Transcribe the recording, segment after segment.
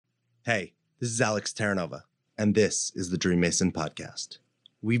Hey, this is Alex Terranova, and this is the Dream Mason Podcast.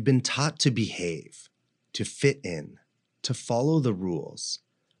 We've been taught to behave, to fit in, to follow the rules,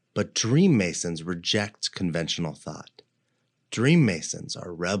 but Dream Masons reject conventional thought. Dream Masons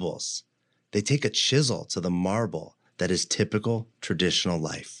are rebels. They take a chisel to the marble that is typical traditional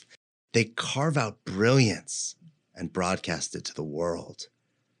life. They carve out brilliance and broadcast it to the world.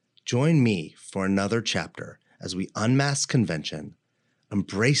 Join me for another chapter as we unmask convention,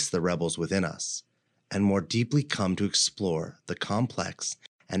 embrace the rebels within us, and more deeply come to explore the complex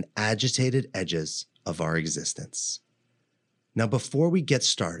and agitated edges of our existence. Now, before we get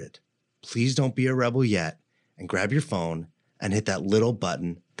started, please don't be a rebel yet and grab your phone and hit that little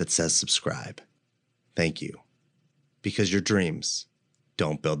button that says subscribe. Thank you. Because your dreams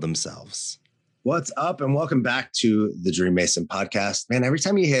don't build themselves. What's up, and welcome back to the Dream Mason Podcast. Man, every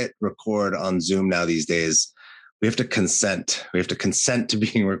time you hit record on Zoom now these days, we have to consent. We have to consent to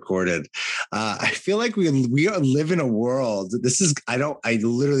being recorded. I feel like we live in a world. I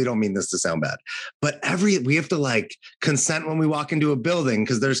literally don't mean this to sound bad, but we have to like consent when we walk into a building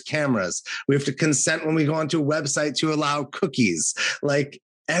because there's cameras. We have to consent when we go onto a website to allow cookies. Like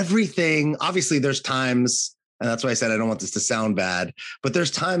everything, obviously there's times, and that's why I said I don't want this to sound bad, but there's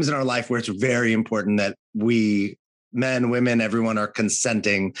times in our life where it's very important that we, men, women, everyone are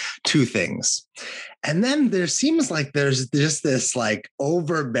consenting to things. And then there seems like there's just this like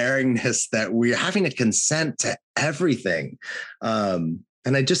overbearingness that we're having to consent to everything. And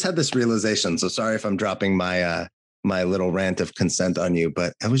I just had this realization. So sorry if I'm dropping my little rant of consent on you,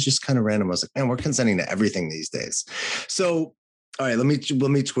 but it was just kind of random. I was like, man, we're consenting to everything these days. So all right, let me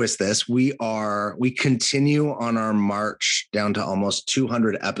twist this. We continue on our march down to almost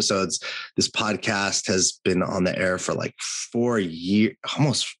 200 episodes. This podcast has been on the air for like 4 years,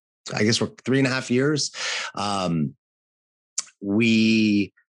 almost, I guess we're 3.5 years.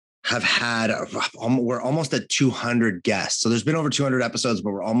 We're almost at 200 guests. So there's been over 200 episodes,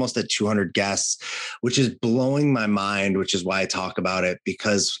 but we're almost at 200 guests, which is blowing my mind, which is why I talk about it.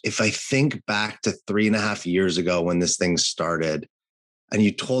 Because if I think back to 3.5 years ago when this thing started and you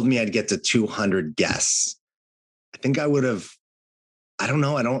told me I'd get to 200 guests, I think I would have, I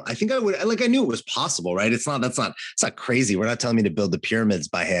think I would, like, I knew it was possible, right? It's not crazy. We're not telling me to build the pyramids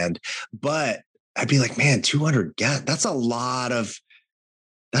by hand, but I'd be like, man, 200 guests, that's a lot of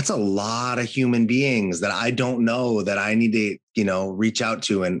human beings that I don't know that I need to, reach out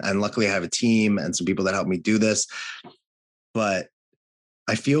to. And luckily I have a team and some people that help me do this, but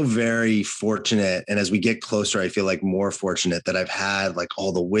I feel very fortunate. And as we get closer, I feel like more fortunate that I've had like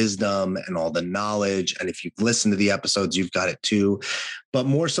all the wisdom and all the knowledge. And if you've listened to the episodes, you've got it too. But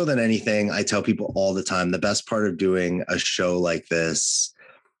more so than anything, I tell people all the time, the best part of doing a show like this,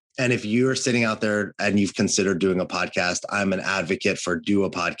 and if you're sitting out there and you've considered doing a podcast, I'm an advocate for do a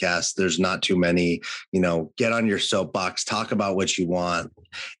podcast. There's not too many, get on your soapbox, talk about what you want.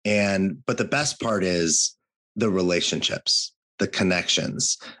 But the best part is the relationships, the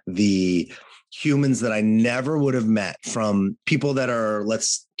connections, the humans that I never would have met, from people that are,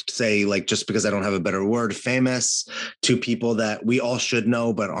 let's say, like, just because I don't have a better word, famous, to people that we all should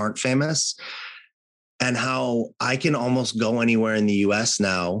know but aren't famous. And how I can almost go anywhere in the US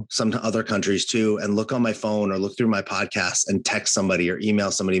now, some other countries too, and look on my phone or look through my podcast and text somebody or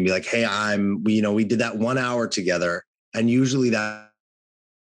email somebody and be like, hey, we did that 1 hour together. And usually that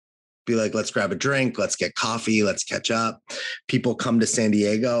be like, let's grab a drink, let's get coffee, let's catch up. People come to San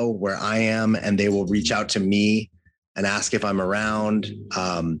Diego where I am and they will reach out to me and ask if I'm around,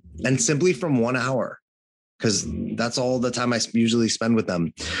 and simply from 1 hour, because that's all the time I usually spend with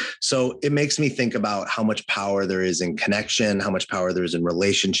them. So it makes me think about how much power there is in connection, how much power there is in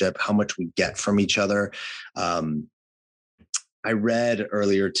relationship, how much we get from each other. I read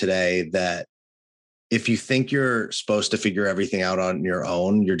earlier today that if you think you're supposed to figure everything out on your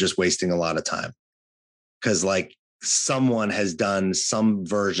own, you're just wasting a lot of time. Because like someone has done some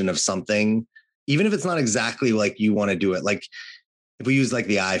version of something, even if it's not exactly like you want to do it. Like, if we use like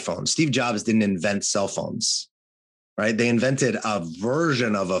the iPhone, Steve Jobs didn't invent cell phones, right? They invented a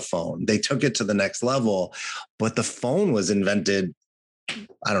version of a phone. They took it to the next level, but the phone was invented,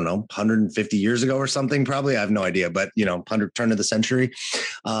 I don't know, 150 years ago or something, probably. I have no idea, but turn of the century.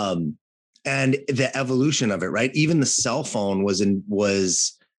 And the evolution of it, right? Even the cell phone was an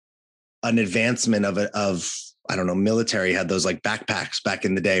advancement of I don't know, military had those like backpacks back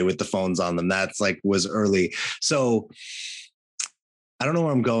in the day with the phones on them. That's like was early. So I don't know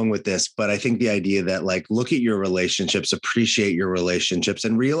where I'm going with this, but I think the idea that like, look at your relationships, appreciate your relationships,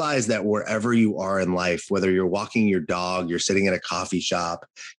 and realize that wherever you are in life, whether you're walking your dog, you're sitting at a coffee shop,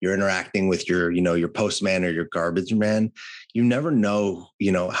 you're interacting with your postman or your garbage man, you never know,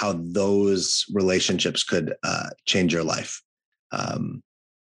 how those relationships could change your life.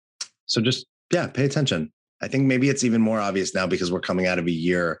 So just, pay attention. I think maybe it's even more obvious now because we're coming out of a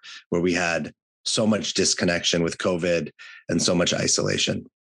year where we had so much disconnection with COVID and so much isolation.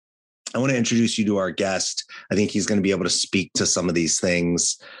 I want to introduce you to our guest. I think he's going to be able to speak to some of these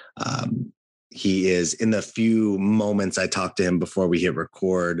things. He is, in the few moments I talked to him before we hit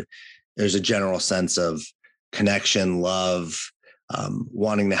record, there's a general sense of connection, love,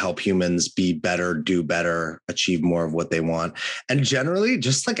 wanting to help humans be better, do better, achieve more of what they want. And generally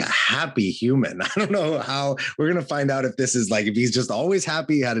just like a happy human. I don't know how we're going to find out if this is like, if he's just always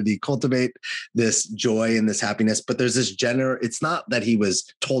happy, how did he cultivate this joy and this happiness? But there's this it's not that he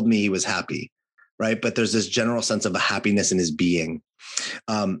told me he was happy, right? But there's this general sense of a happiness in his being.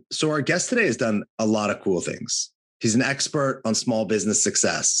 So our guest today has done a lot of cool things. He's an expert on small business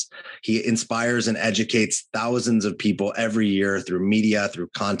success. He inspires and educates thousands of people every year through media, through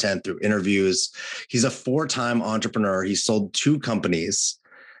content, through interviews. He's a 4-time entrepreneur. He sold 2 companies.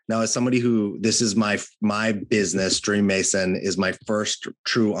 Now, as somebody this is my business, Dream Mason is my first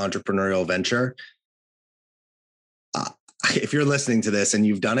true entrepreneurial venture. If you're listening to this and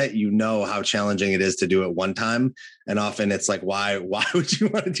you've done it, you know how challenging it is to do it one time. And often it's like, why would you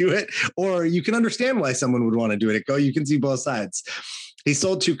want to do it? Or you can understand why someone would want to do it. You can see both sides. He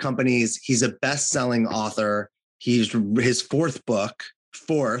sold 2 companies. He's a best-selling author. His fourth book,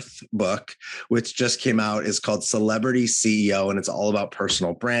 which just came out, is called Celebrity CEO, and it's all about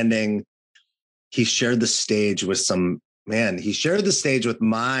personal branding. He shared the stage with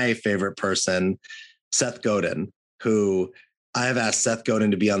my favorite person, Seth Godin, who I have asked Seth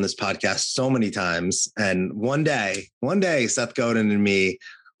Godin to be on this podcast so many times. And one day, Seth Godin and me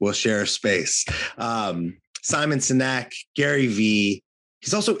will share space. Simon Sinek, Gary Vee.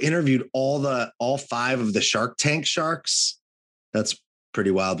 He's also interviewed all 5 of the Shark Tank sharks. That's pretty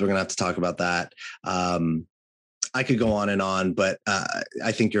wild. We're going to have to talk about that. I could go on and on, but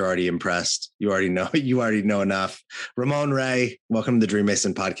I think you're already impressed. You already know enough. Ramon Ray, welcome to the Dream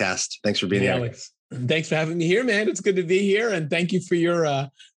Mason podcast. Thanks for being here. Alex. Thanks for having me here, man. It's good to be here. And thank you for your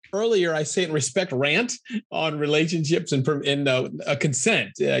earlier, I say it in respect, rant on relationships and a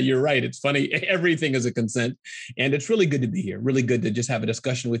consent. You're right. It's funny. Everything is a consent. And it's really good to be here. Really good to just have a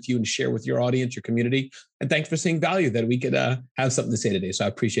discussion with you and share with your audience, your community. And thanks for seeing value that we could have something to say today. So I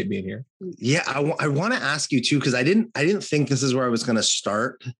appreciate being here. Yeah, I want to ask you too, because I didn't think this is where I was going to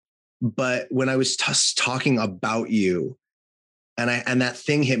start. But when I was talking about you, and that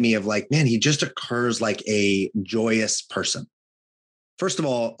thing hit me of like, man, he just occurs like a joyous person. First of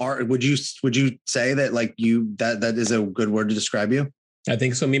all, would you say that like that is a good word to describe you? I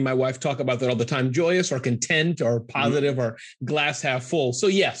think so. Me and my wife talk about that all the time. Joyous or content or positive or glass half full. So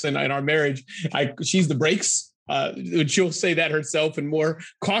yes, and in our marriage, she's the brakes. She'll say that herself and more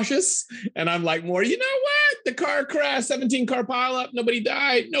cautious. And I'm like more, you know what? The car crashed, 17 car pileup. Nobody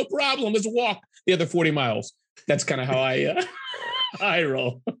died. No problem. Let's walk the other 40 miles. That's kind of how I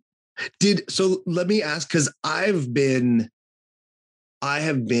roll. So let me ask, because I have been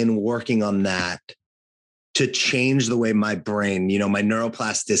working on that to change the way my brain, my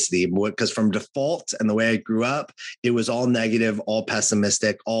neuroplasticity, because from default and the way I grew up, it was all negative, all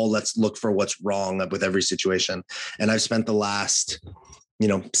pessimistic, all let's look for what's wrong with every situation. And I've spent the last,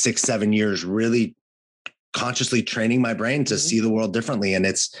 6-7 years really consciously training my brain to see the world differently. And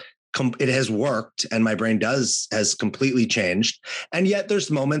it has worked, and my brain has completely changed. And yet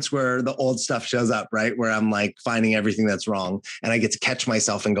there's moments where the old stuff shows up, right? Where I'm like finding everything that's wrong, and I get to catch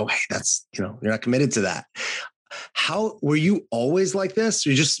myself and go, hey, that's, you're not committed to that. How were you always like this?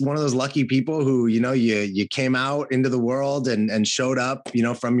 You're just one of those lucky people who, you came out into the world and showed up,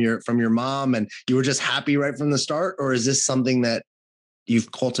 from your mom, and you were just happy right from the start? Or is this something that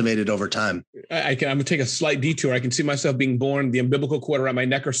you've cultivated over time? I'm going to take a slight detour. I can see myself being born, the umbilical cord around my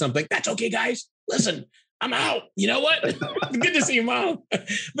neck or something. That's okay, guys. Listen, I'm out. You know what? Good to see you, Mom.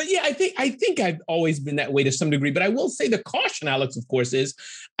 But yeah, I think I've always been that way to some degree. But I will say the caution, Alex, of course, is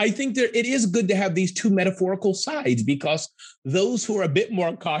I think it is good to have these 2 metaphorical sides, because those who are a bit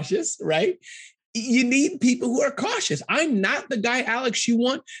more cautious, right? You need people who are cautious. I'm not the guy, Alex, you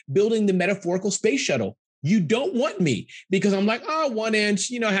want building the metaphorical space shuttle. You don't want me because I'm like, 1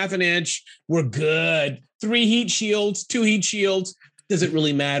 inch, half an inch. We're good. 3 heat shields, 2 heat shields. Does it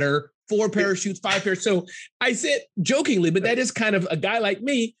really matter? 4 parachutes, 5 parachutes. So I said jokingly, but that is kind of a guy like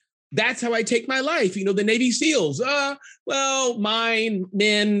me. that's how I take my life. You know, the Navy SEALs, well, mine,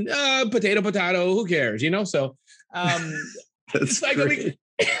 men, potato, who cares? You know, so That's like, great.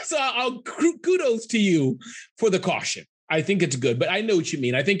 so I'll kudos to you for the caution. I think it's good, but I know what you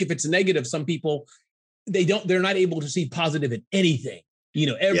mean. I think if it's negative, some people, they're not able to see positive in anything. You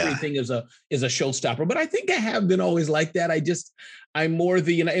know, everything is a showstopper. But I think I have been always like that. I'm more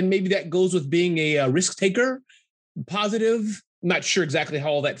and maybe that goes with being a risk taker, positive. I'm not sure exactly how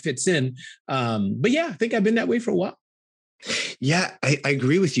all that fits in. But yeah, I think I've been that way for a while. Yeah, I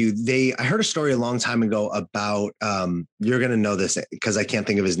agree with you. I heard a story a long time ago about, you're going to know this because I can't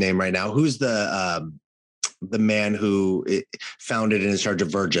think of his name right now. Who's the man who founded and is in charge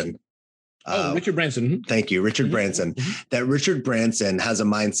of Virgin? Richard Branson. Thank you, Richard Branson. That Richard Branson has a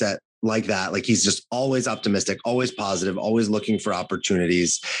mindset like that. Like he's just always optimistic, always positive, always looking for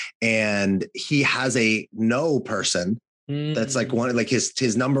opportunities. And he has a no person that's like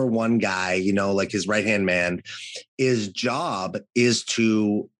his number one guy, you know, like his right-hand man. His job is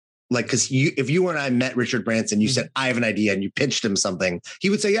to like, because if you and I met Richard Branson, you said, I have an idea, and you pitched him something, he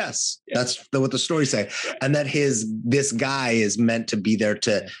would say yes. Yeah. That's what the stories say. And that this guy is meant to be there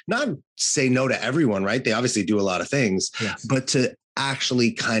to not say no to everyone, right? They obviously do a lot of things, but to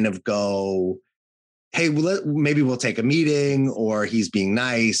actually kind of go, hey, maybe we'll take a meeting, or he's being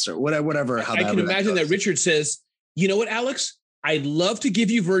nice, or whatever. I can imagine that Richard says, you know what, Alex, I'd love to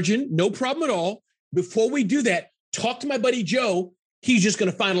give you Virgin. No problem at all. Before we do that, talk to my buddy Joe. He's just going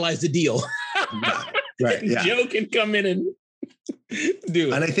to finalize the deal. Right. Yeah. Joe can come in and do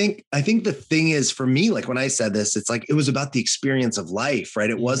it. And I think the thing is, for me, like when I said this, it's like, it was about the experience of life, right?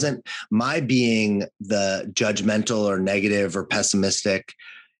 It wasn't my being the judgmental or negative or pessimistic.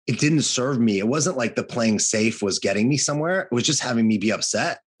 It didn't serve me. It wasn't like the playing safe was getting me somewhere. It was just having me be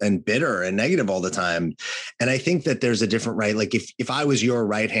upset and bitter and negative all the time. And I think that there's a different, right? Like if I was your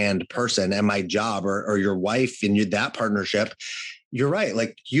right-hand person and my job, or your wife and that partnership, you're right.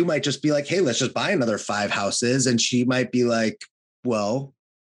 Like you might just be like, hey, let's just buy another 5 houses. And she might be like, well,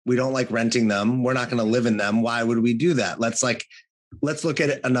 we don't like renting them. We're not going to live in them. Why would we do that? Let's look at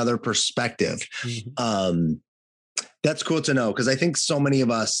it another perspective. That's cool to know. Cause I think so many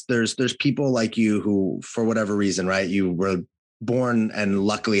of us, there's people like you who, for whatever reason, right, you were born and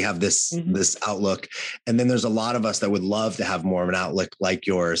luckily have this outlook. And then there's a lot of us that would love to have more of an outlook like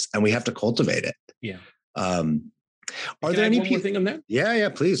yours, and we have to cultivate it. Yeah. Are there any one more thing on that? Yeah,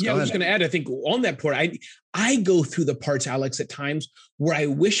 please. Yeah, I was going to add, I think on that part, I go through the parts, Alex, at times where I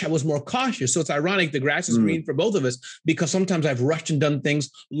wish I was more cautious. So it's ironic. The grass is green for both of us, because sometimes I've rushed and done things,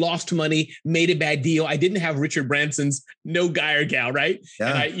 lost money, made a bad deal. I didn't have Richard Branson's no guy or gal, right?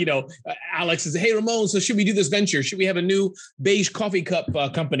 Yeah. And Alex says, hey, Ramon, so should we do this venture? Should we have a new beige coffee cup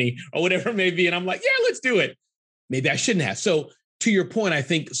company or whatever it may be? And I'm like, yeah, let's do it. Maybe I shouldn't have. So to your point, I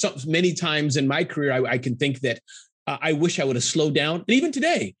think many times in my career, I can think that I wish I would have slowed down. And even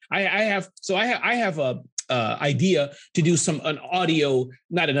today, I have a idea to do an audio,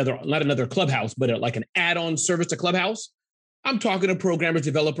 not another Clubhouse, but like an add-on service to Clubhouse. I'm talking to programmers,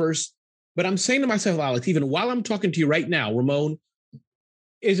 developers, but I'm saying to myself, Alex, even while I'm talking to you right now, Ramon,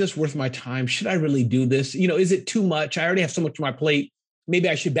 is this worth my time? Should I really do this? Is it too much? I already have so much on my plate. Maybe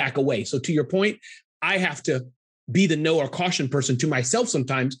I should back away. So to your point, I have to be the no or caution person to myself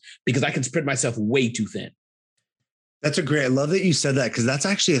sometimes, because I can spread myself way too thin. I love that you said that, because that's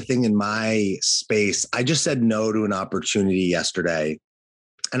actually a thing in my space. I just said no to an opportunity yesterday.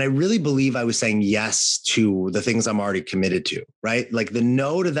 And I really believe I was saying yes to the things I'm already committed to, right? Like the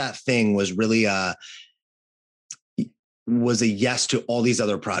no to that thing was really a yes to all these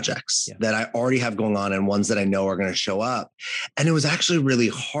other projects that I already have going on, and ones that I know are going to show up. And it was actually really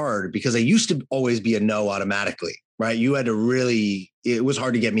hard, because I used to always be a no automatically, right? It was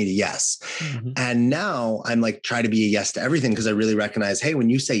hard to get me to yes. And now I'm like, try to be a yes to everything, because I really recognize, hey,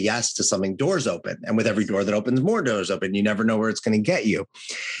 when you say yes to something, doors open. And with every door that opens, more doors open. You never know where it's going to get you.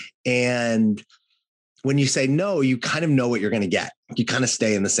 And when you say no, you kind of know what you're going to get. You kind of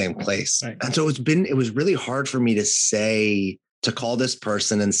stay in the same place. Right. And so it was really hard for me to call this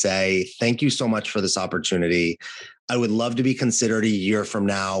person and say, thank you so much for this opportunity. I would love to be considered a year from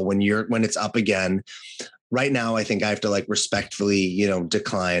now when it's up again. Right now, I think I have to respectfully,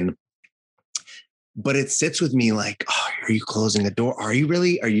 decline. But it sits with me like, oh, are you closing a door? Are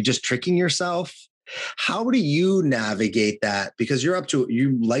you just tricking yourself? How do you navigate that? Because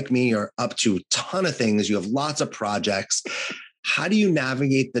you like me are up to a ton of things. You have lots of projects. How do you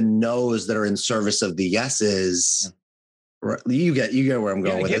navigate the no's that are in service of the yeses? You get where I'm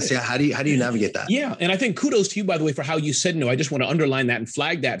going with this. Yeah. How do you navigate that? Yeah. And I think kudos to you, by the way, for how you said no. I just want to underline that and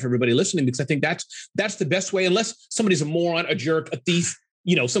flag that for everybody listening, because I think that's the best way, unless somebody's a moron, a jerk, a thief,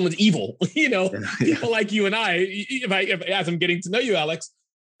 someone's evil, Yeah. people like you and as I'm getting to know you, Alex,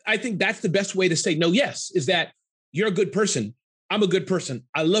 I think that's the best way to say no, yes, is that you're a good person. I'm a good person.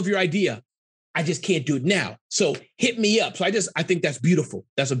 I love your idea. I just can't do it now. So hit me up. So I think that's beautiful.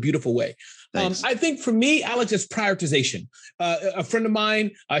 That's a beautiful way. I think for me, Alex, it's prioritization. A friend of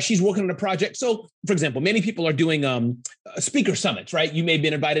mine, she's working on a project. So for example, many people are doing speaker summits, right? You may have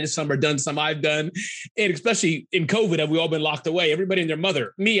been invited to some or done some I've done. And especially in COVID, have we all been locked away? Everybody and their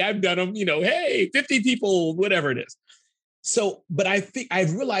mother, me, I've done them, hey, 50 people, whatever it is. So, but I think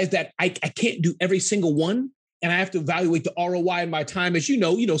I've realized that I can't do every single one. And I have to evaluate the ROI in my time. As you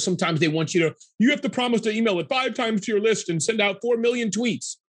know, sometimes they want you have to promise to email it 5 times to your list and send out 4 million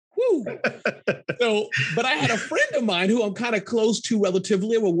tweets. Woo. But I had a friend of mine who I'm kind of close to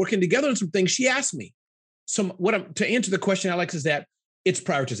relatively. We're working together on some things. She asked me. To answer the question, Alex, is that it's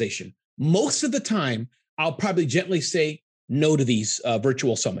prioritization. Most of the time, I'll probably gently say no to these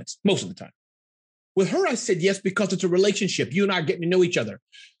virtual summits. Most of the time. With her, I said yes because it's a relationship. You and I are getting to know each other.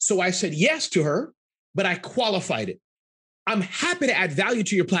 So I said yes to her, but I qualified it. I'm happy to add value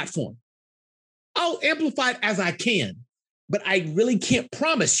to your platform. I'll amplify it as I can, but I really can't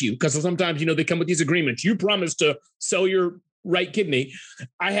promise you, because sometimes, they come with these agreements. You promise to sell your right kidney.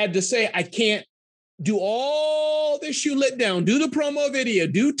 I had to say, I can't do all this you let down, do the promo video,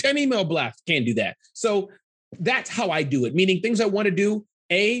 do 10 email blasts. Can't do that. So that's how I do it, meaning things I want to do.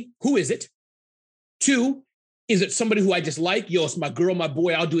 A, who is it? 2, is it somebody who I just like? Yo, it's my girl, my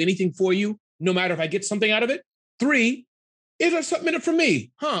boy. I'll do anything for you, no matter if I get something out of it. 3, is there something in it for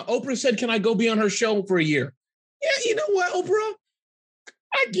me? Oprah said, can I go be on her show for a year? Yeah, you know what, Oprah?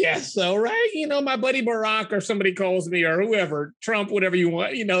 I guess so, right? My buddy Barack or somebody calls me or whoever, Trump, whatever you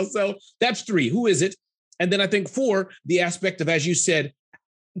want, so that's 3. Who is it? And then I think 4, the aspect of, as you said,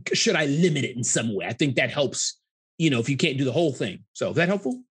 should I limit it in some way? I think that helps, if you can't do the whole thing. So is that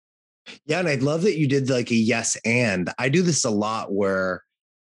helpful? Yeah. And I'd love that you did like a yes. And I do this a lot where,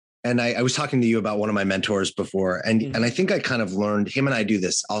 and I was talking to you about one of my mentors before, and I think I kind of learned, him and I do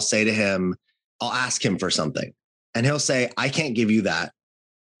this. I'll say to him, I'll ask him for something and he'll say, I can't give you that,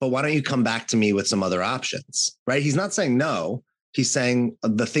 but why don't you come back to me with some other options? Right. He's not saying no. He's saying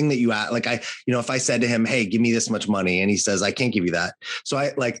the thing that you ask, like if I said to him, hey, give me this much money, and he says, I can't give you that. So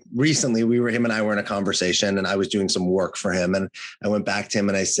recently him and I were in a conversation and I was doing some work for him. And I went back to him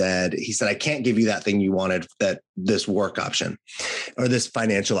and he said, I can't give you that thing you wanted, this work option or this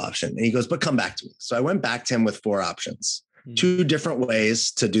financial option. And he goes, but come back to me. So I went back to him with 4 options, 2 different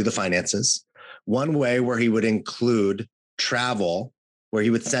ways to do the finances. One way where he would include travel, where he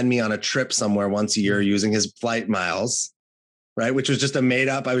would send me on a trip somewhere once a year using his flight miles. Right. Which was just a made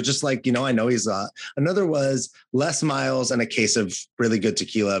up. I was just like, I know he's another was less miles and a case of really good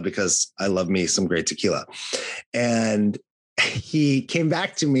tequila, because I love me some great tequila. And he came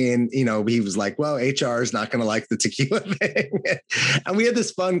back to me and, he was like, well, HR is not going to like the tequila thing. And we had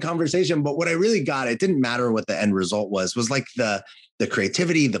this fun conversation. But what I really got, it didn't matter what the end result was like the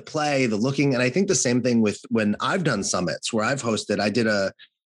creativity, the play, the looking. And I think the same thing with when I've done summits where I've hosted. I did a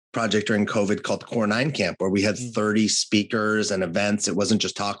project during COVID called the Core 9 Camp, where we had 30 speakers and events. It wasn't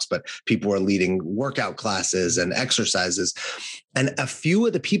just talks, but people were leading workout classes and exercises. And a few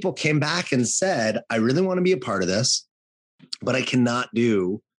of the people came back and said, I really want to be a part of this, but I cannot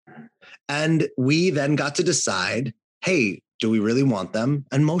do. And we then got to decide, hey, do we really want them?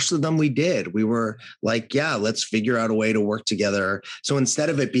 And most of them we did. We were like, yeah, let's figure out a way to work together. So instead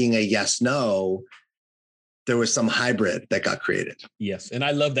of it being a yes, no, there was some hybrid that got created. Yes. And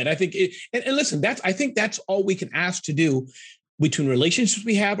I love that. I think, and listen, I think that's all we can ask to do between relationships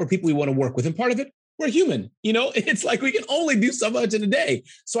we have or people we want to work with. And part of it, we're human, it's like we can only do so much in a day.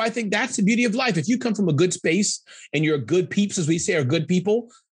 So I think that's the beauty of life. If you come from a good space and you're good peeps, as we say, are good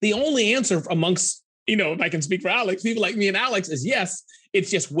people, the only answer amongst, if I can speak for Alex, people like me and Alex is yes. It's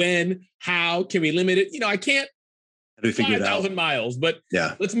just when, how can we limit it? I can't 5,000 miles, but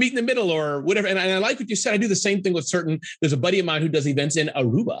yeah, let's meet in the middle or whatever. And I like what you said. I do the same thing with there's a buddy of mine who does events in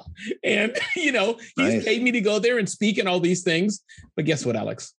Aruba, and he's paid me to go there and speak and all these things. But guess what,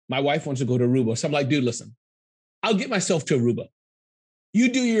 Alex? My wife wants to go to Aruba. So I'm like, dude, listen, I'll get myself to Aruba.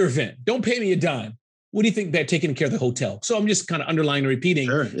 You do your event. Don't pay me a dime. What do you think about taking care of the hotel? So I'm just kind of underlining and repeating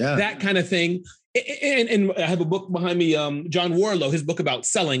that kind of thing. And I have a book behind me, John Warlow, his book about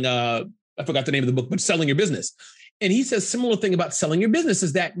selling, I forgot the name of the book, but selling your business. And he says similar thing about selling your business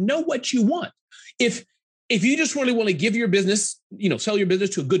is that know what you want. If you just really want to give your business, sell your business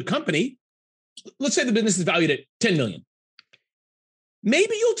to a good company, let's say the business is valued at 10 million.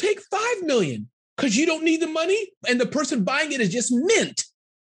 Maybe you'll take 5 million because you don't need the money and the person buying it is just mint.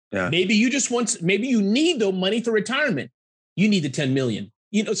 Yeah. Maybe you need the money for retirement. You need the 10 million.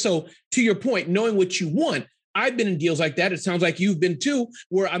 So to your point, knowing what you want, I've been in deals like that. It sounds like you've been too,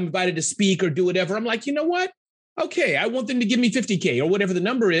 where I'm invited to speak or do whatever. I'm like, you know what? Okay, I want them to give me 50K or whatever the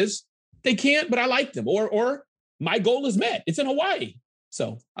number is. They can't, but I like them. Or my goal is met. It's in Hawaii.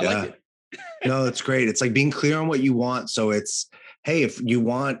 So I like it. No, it's great. It's like being clear on what you want. So it's, hey, if you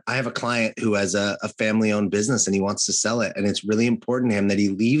want, I have a client who has a family-owned business and he wants to sell it. And it's really important to him that he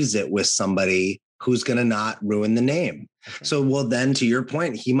leaves it with somebody who's going to not ruin the name. Okay. So, well, then to your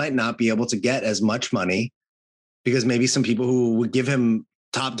point, he might not be able to get as much money because maybe some people who would give him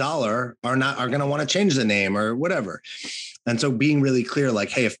top dollar are going to want to change the name or whatever. And so being really clear, like,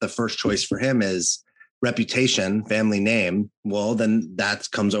 hey, if the first choice for him is reputation, family name, well, then that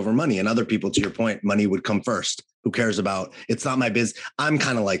comes over money. And other people, to your point, money would come first. Who cares about, it's not my business. I'm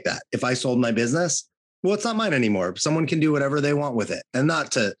kind of like that. If I sold my business, well, it's not mine anymore. Someone can do whatever they want with it. And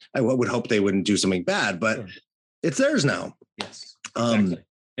not to, I would hope they wouldn't do something bad, but it's theirs now. Yes, exactly.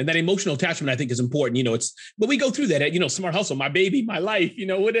 And that emotional attachment, I think, is important. But we go through that, Smart Hustle, my baby, my life,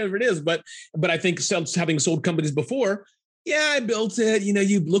 whatever it is. But I think having sold companies before, yeah, I built it.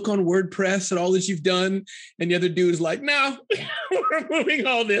 You look on WordPress and all that you've done. And the other dude is like, no, we're moving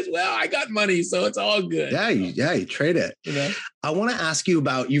all this. Well, I got money, so it's all good. Yeah, you trade it. I want to ask you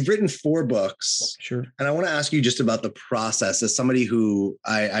about, you've written 4 books. Sure. And I want to ask you just about the process. As somebody who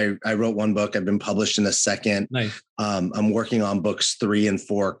I wrote 1 book, I've been published in a second. Nice. I'm working on books 3 and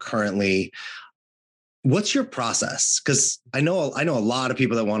 4 currently. What's your process? Because I know a lot of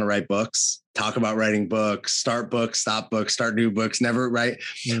people that want to write books, talk about writing books, start books, stop books, start new books, never write.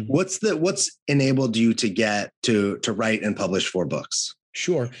 Mm-hmm. What's enabled you to get to write and publish 4 books?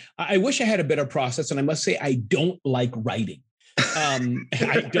 Sure. I wish I had a better process, and I must say I don't like writing.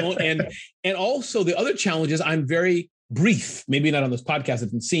 I don't, and also the other challenge is I'm very brief. Maybe not on this podcast,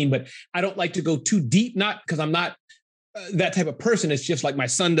 it's been seen, but I don't like to go too deep. Not because I'm not that type of person. It's just like my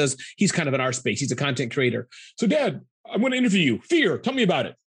son does. He's kind of in our space. He's a content creator. So, Dad, I'm going to interview you. Fear. Tell me about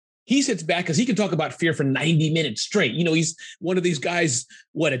it. He sits back because he can talk about fear for 90 minutes straight. He's one of these guys,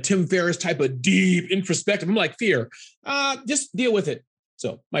 a Tim Ferriss type of deep introspective. I'm like, fear, just deal with it.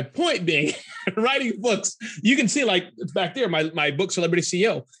 So my point being, writing books, you can see like it's back there, my book, Celebrity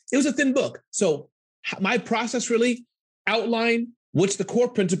CEO. It was a thin book. So my process really outline what's the core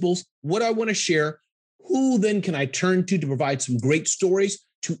principles, what I want to share, who then can I turn to provide some great stories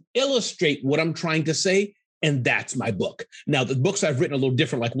to illustrate what I'm trying to say? And that's my book. Now, the books I've written are a little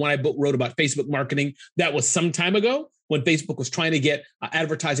different. Like one I wrote about Facebook marketing, that was some time ago when Facebook was trying to get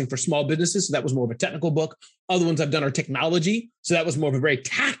advertising for small businesses. So that was more of a technical book. Other ones I've done are technology. So that was more of a very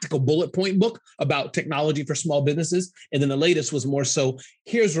tactical bullet point book about technology for small businesses. And then the latest was more so,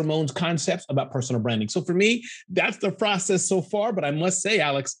 here's Ramon's concepts about personal branding. So for me, that's the process so far. But I must say,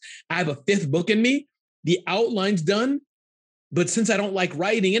 Alex, I have a 5th book in me. The outline's done. But since I don't like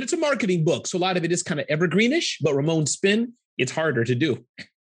writing, and it's a marketing book, so a lot of it is kind of evergreenish, but Ramon's spin, it's harder to do.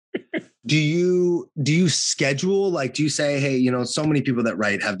 Do you schedule, like, do you say, hey, so many people that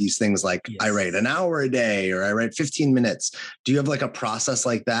write have these things like, yes, I write an hour a day or I write 15 minutes. Do you have like a process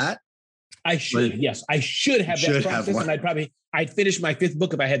like that? I should. Yes, I should have that process. And I'd finish my 5th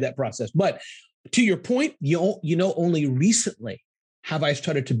book if I had that process. But to your point, only recently have I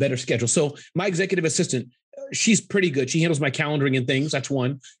started to better schedule. So my executive assistant, she's pretty good. She handles my calendaring and things. That's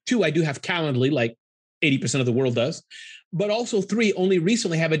 1. 2, I do have Calendly, like 80% of the world does. But also 3, only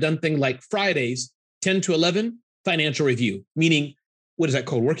recently have I done things like Fridays, 10 to 11, financial review, meaning, what is that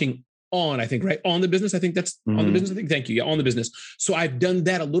called? Working on, I think, right? On the business. I think that's on the business. I think, thank you. Yeah, on the business. So I've done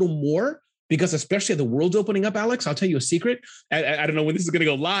that a little more because especially as the world's opening up, Alex, I'll tell you a secret. I don't know when this is going to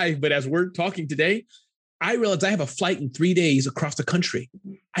go live, but as we're talking today, I realized I have a flight in 3 days across the country.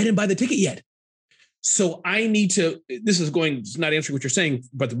 I didn't buy the ticket yet. So I need to, it's not answering what you're saying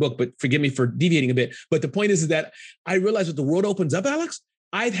about the book, but forgive me for deviating a bit. But the point is that I realized that the world opens up, Alex,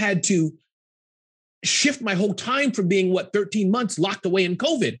 I've had to shift my whole time from being 13 months locked away in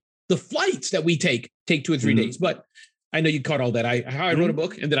COVID. The flights that we take 2 or 3 days. But I know you caught all that. I wrote a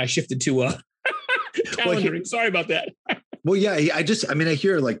book and then I shifted to calendaring. Sorry about that. Well, yeah, I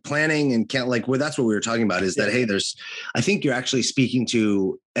hear like planning and that's what we were talking about is that, hey, I think you're actually speaking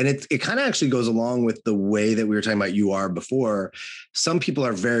to, and it kind of actually goes along with the way that we were talking about you are before. Some people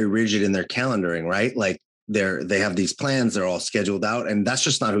are very rigid in their calendaring, right? Like they have these plans, they're all scheduled out, and that's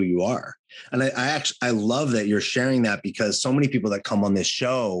just not who you are. And I love that you're sharing that because so many people that come on this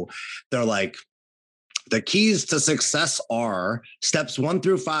show, they're like, the keys to success are steps 1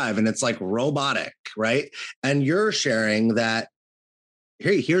 through 5. And it's like robotic, right? And you're sharing that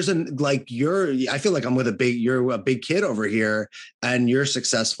hey, I feel like you're a big kid over here and you're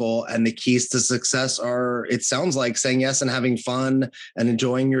successful. And the keys to success are, it sounds like, saying yes and having fun and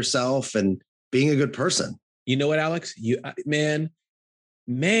enjoying yourself and being a good person. You know what, Alex?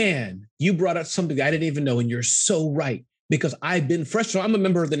 Man, you brought up something I didn't even know. And you're so right. Because I've been frustrated. I'm a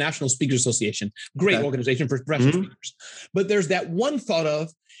member of the National Speakers Association, great organization for professional speakers. But there's that one thought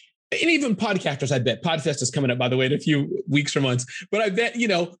of, and even podcasters, I bet. Podfest is coming up, by the way, in a few weeks or months. But I bet,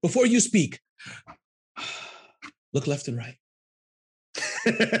 before you speak, look left and right.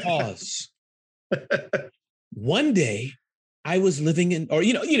 Pause. One day, I was living in,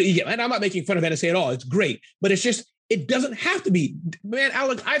 and I'm not making fun of NSA at all. It's great. But it's just, it doesn't have to be. Man,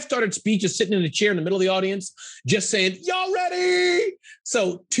 Alex, I've started speeches sitting in a chair in the middle of the audience, just saying, y'all ready?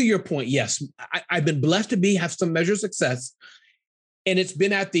 So to your point, yes, I've been blessed to have some measure of success. And it's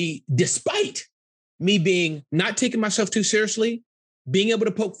been despite me being not taking myself too seriously, being able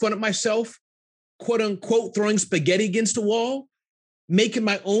to poke fun at myself, quote unquote, throwing spaghetti against the wall, making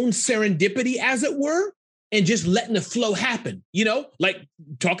my own serendipity, as it were, and just letting the flow happen, like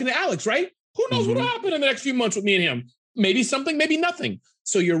talking to Alex, right? Who knows what'll happen in the next few months with me and him? Maybe something, maybe nothing.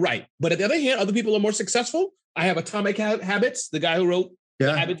 So you're right. But at the other hand, other people are more successful. I have Atomic Habits, the guy who wrote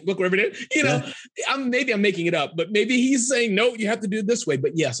the Habits book, whatever it is. Maybe I'm making it up, but maybe he's saying, no, you have to do it this way.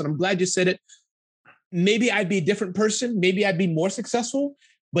 But yes, and I'm glad you said it. Maybe I'd be a different person. Maybe I'd be more successful,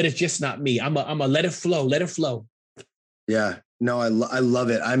 but it's just not me. I'm a let it flow, let it flow. Yeah, no, I love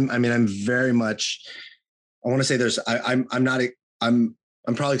it. I'm very much, I want to say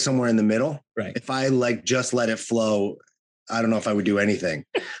I'm probably somewhere in the middle. Right. If I just let it flow, I don't know if I would do anything.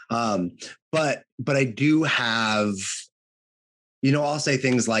 But I do have, I'll say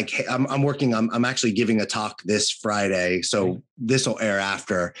things like, hey, I'm actually giving a talk this Friday. So this will air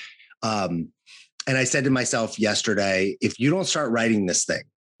after. And I said to myself yesterday, if you don't start writing this thing,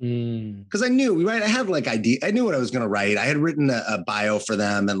 because I knew, right? I had I knew what I was going to write. I had written a bio for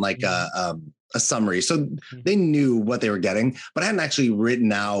them and a summary. So they knew what they were getting, but I hadn't actually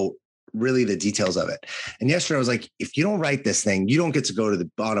written out really the details of it. And yesterday I was like, if you don't write this thing, you don't get to go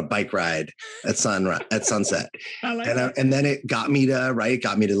on a bike ride at sunset. And then it got me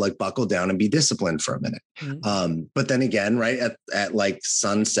to buckle down and be disciplined for a minute. But then again, right at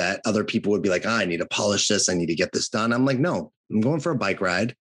sunset, other people would be like, I need to polish this. I need to get this done. I'm like, no, I'm going for a bike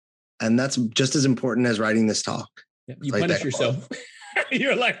ride. And that's just as important as writing this talk. Yeah, you punish yourself.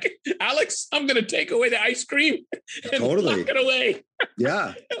 You're like, Alex, I'm going to take away the ice cream and lock it away.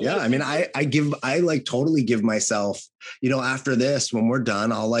 Yeah. Yeah. I mean, I totally give myself, after this, when we're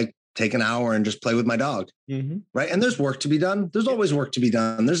done, I'll take an hour and just play with my dog. Right. And there's work to be done. There's always work to be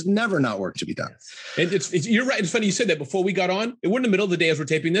done. There's never not work to be done. And you're right. It's funny you said that before we got on. We're in the middle of the day as we're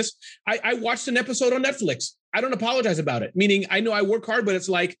taping this. I watched an episode on Netflix. I don't apologize about it. Meaning I know I work hard, but it's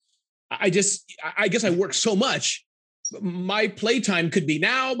like, I guess I work so much. My playtime could be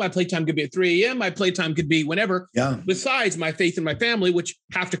now. My playtime could be at 3 a.m. My playtime could be whenever. Yeah. Besides my faith in my family, which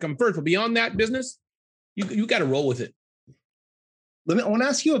have to come first. But beyond that business, you got to roll with it. I want to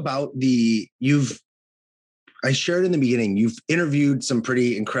ask you about I shared in the beginning, you've interviewed some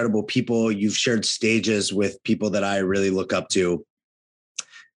pretty incredible people. You've shared stages with people that I really look up to.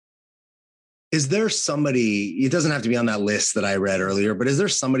 Is there somebody, it doesn't have to be on that list that I read earlier, but is there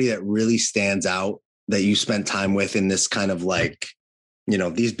somebody that really stands out that you spent time with in this kind of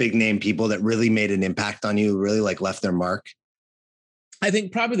these big name people that really made an impact on you, really left their mark? I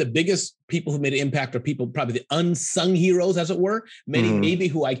think probably the biggest people who made an impact are people, probably the unsung heroes, as it were, many maybe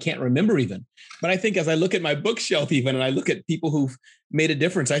who I can't remember even. But I think as I look at my bookshelf even, and I look at people who've made a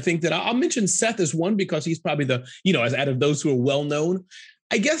difference, I think that I'll mention Seth as one because he's probably as out of those who are well-known.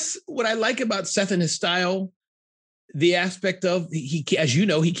 I guess what I like about Seth and his style, the aspect of he, as you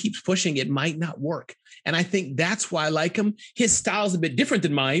know, he keeps pushing. It might not work. And I think that's why I like him. His style is a bit different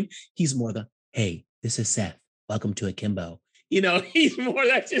than mine. He's more hey, this is Seth. Welcome to Akimbo. He's more,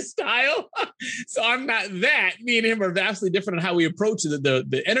 that's his style. So I'm not that. Me and him are vastly different in how we approach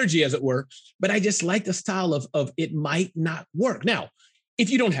the energy, as it were. But I just like the style of it might not work. Now, if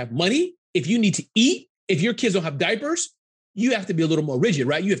you don't have money, if you need to eat, if your kids don't have diapers, you have to be a little more rigid,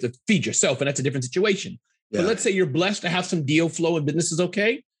 right? You have to feed yourself, and that's a different situation. Yeah. But let's say you're blessed to have some deal flow and business is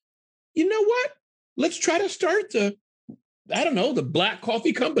okay. You know what? Let's try to start the Black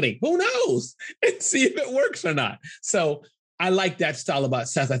Coffee Company. Who knows? And see if it works or not. So I like that style about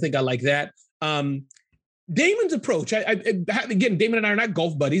Seth. I think I like that. Damon's approach. Again, Damon and I are not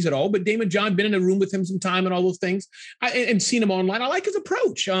golf buddies at all, but Damon John, been in a room with him some time and all those things, and seen him online. I like his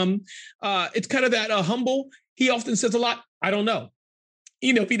approach. It's kind of that humble. He often says a lot, I don't know,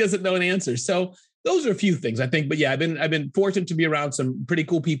 if he doesn't know an answer. So those are a few things I think. But yeah, I've been fortunate to be around some pretty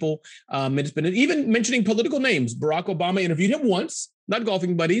cool people. And it's been even mentioning political names. Barack Obama interviewed him once, not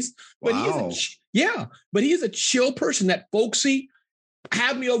golfing buddies, but Wow. but he is a chill person, that folksy,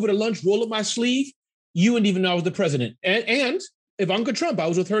 have me over to lunch, roll up my sleeve. You wouldn't even know I was the president. And Ivanka Trump, I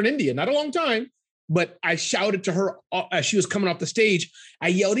was with her in India, not a long time, but I shouted to her as she was coming off the stage. I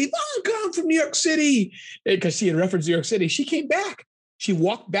yelled, Ivanka, I'm from New York City, because she had referenced New York City. She came back. She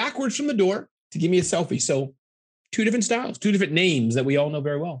walked backwards from the door to give me a selfie. So 2 different styles, 2 different names that we all know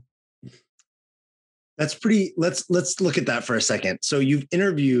very well. That's pretty. Let's look at that for a second. So you've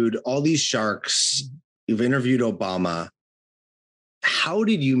interviewed all these sharks. You've interviewed Obama. How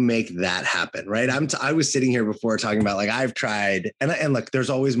did you make that happen? Right. I was sitting here before talking about, like, I've tried, and look,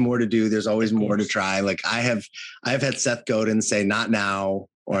 there's always more to do. There's always more to try. Like I've had Seth Godin say not now,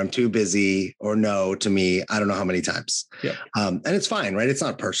 or I'm too busy, or no to me. I don't know how many times. Yeah. And it's fine. Right. It's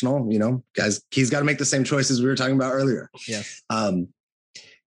not personal, guys, he's got to make the same choices we were talking about earlier. Yes. And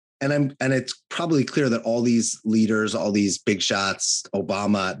it's probably clear that all these leaders, all these big shots,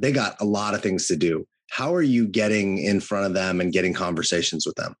 Obama, they got a lot of things to do. How are you getting in front of them and getting conversations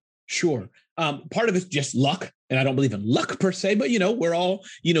with them? Sure. Part of it's just luck. And I don't believe in luck per se, but, we're all,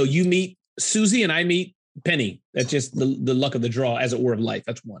 you meet Susie and I meet Penny. That's just the luck of the draw, as it were, of life.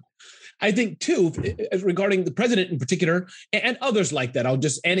 That's one. I think, too, regarding the president in particular, and others like that, I'll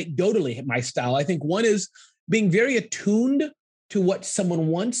just anecdotally hit my style. I think one is being very attuned to what someone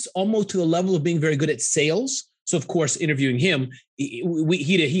wants, almost to the level of being very good at sales. So, of course, interviewing him,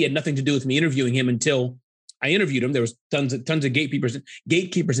 he had nothing to do with me interviewing him until I interviewed him. There was tons of gatekeepers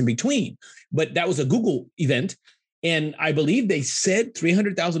in between. But that was a Google event. And I believe they said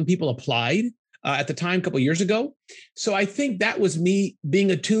 300,000 people applied at the time, a couple of years ago. So I think that was me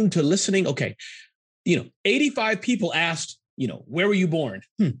being attuned to listening. Okay, 85 people asked, where were you born?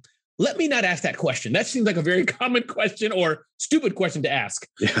 Let me not ask that question. That seems like a very common question or stupid question to ask,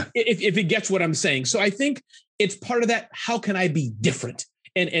 if it gets what I'm saying. So I think it's part of that. How can I be different?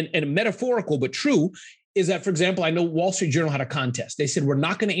 And metaphorical, but true, is that, for example, I know Wall Street Journal had a contest. They said, we're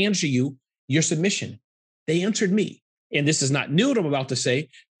not going to answer your submission. They answered me. And this is not new what I'm about to say.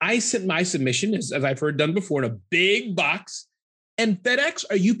 I sent my submission, as I've heard done before, in a big box, and FedEx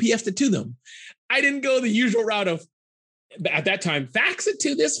or UPS'd it to them. I didn't go the usual route of, at that time, fax it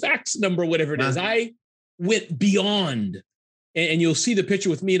to this fax number, whatever it is. I went beyond. And you'll see the picture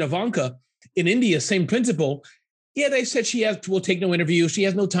with me and Ivanka in India, same principle. Yeah, they said will take no interview. She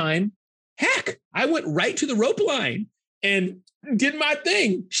has no time. Heck, I went right to the rope line and did my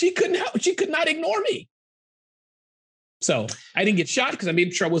thing. She could not ignore me. So I didn't get shot because I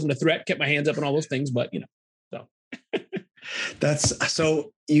made sure I wasn't a threat, kept my hands up and all those things, but so. That's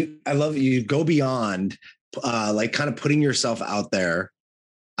so I love you go beyond, like kind of putting yourself out there.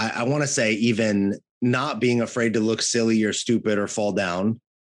 I want to say even not being afraid to look silly or stupid or fall down.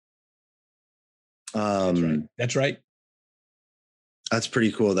 That's right. That's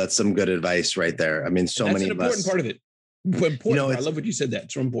pretty cool. That's some good advice right there. I mean, that's an important part of it. I love what you said.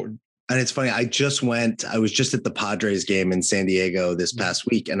 That's so important. And it's funny. I was just at the Padres game in San Diego this past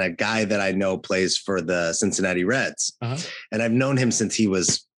week, and a guy that I know plays for the Cincinnati Reds. And I've known him since he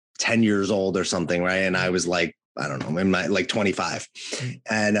was 10 years old or something. Right. And I was like, I don't know, in my 25.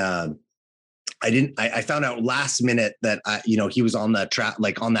 And, I found out last minute that, he was on the track,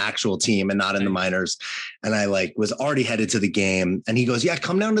 like on the actual team and not in the minors. And I was already headed to the game, and he goes, yeah,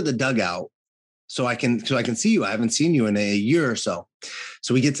 come down to the dugout so I can see you. I haven't seen you in a year or so.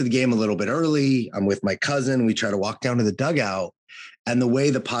 So we get to the game a little bit early. I'm with my cousin. We try to walk down to the dugout, and the way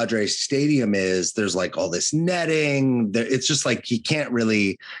the Padres stadium is, there's like all this netting. It's just like, you can't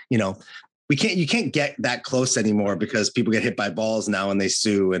really, you can't get that close anymore because people get hit by balls now and they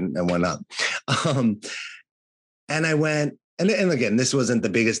sue and whatnot. And I went, and again, this wasn't the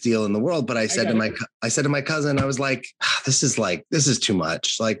biggest deal in the world, but I said to my cousin, I was like, this is too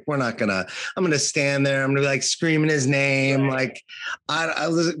much. Like, I'm going to stand there. I'm going to be like screaming his name. Right.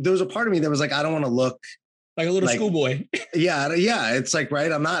 Like there was a part of me that was like, I don't want to look like a little schoolboy. Yeah. It's like,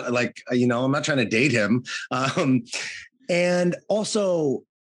 right. I'm not like, I'm not trying to date him. And also,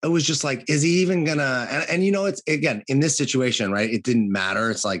 it was just like, is he even gonna, and it's, again, in this situation, right, it didn't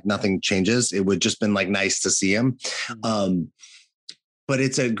matter. It's like nothing changes. It would just been like nice to see him. But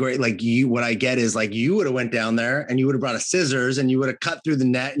it's a great, what I get is like, you would have went down there and you would have brought a scissors and you would have cut through the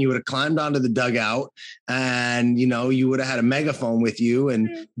net and you would have climbed onto the dugout and, you would have had a megaphone with you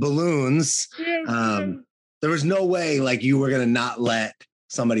and balloons. There was no way like you were going to not let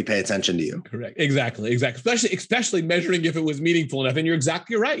somebody pay attention to you. Correct. Exactly. Especially measuring if it was meaningful enough. And you're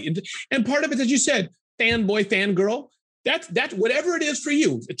exactly right. And part of it, as you said, fanboy, fangirl. That's whatever it is for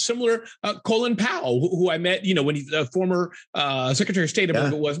you. It's similar. Colin Powell, who I met, when he's a former Secretary of State, I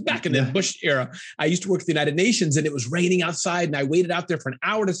believe it was back in the Bush era. I used to work at the United Nations, and it was raining outside, and I waited out there for an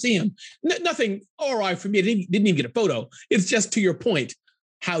hour to see him. Nothing ROI for me. I didn't even get a photo. It's just to your point.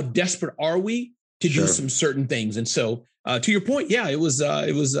 How desperate are we to do some certain things? And so, to your point, it was.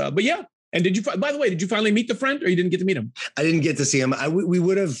 But yeah. And by the way, did you finally meet the friend, or you didn't get to meet him? I didn't get to see him. We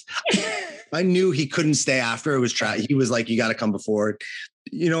would have. I knew he couldn't stay after. It was he was like, you got to come before.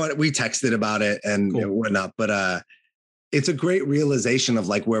 You know what? We texted about it and whatnot. But it's a great realization of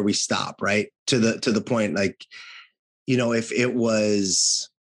like where we stop, right? To the point, like, if it was,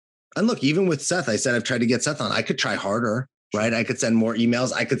 and look, even with Seth, I said I've tried to get Seth on. I could try harder. Right. I could send more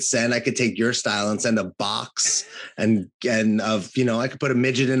emails. I could take your style and send a box I could put a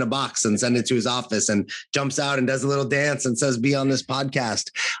midget in a box and send it to his office and jumps out and does a little dance and says, be on this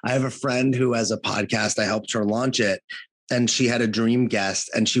podcast. I have a friend who has a podcast. I helped her launch it, and she had a dream guest,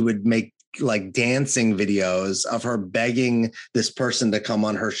 and she would make like dancing videos of her begging this person to come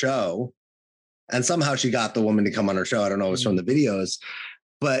on her show. And somehow she got the woman to come on her show. I don't know if it was from the videos,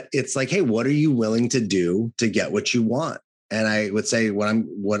 but it's like, hey, what are you willing to do to get what you want? And I would say what I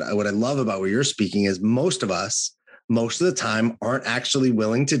love about what you're speaking is most of us, most of the time, aren't actually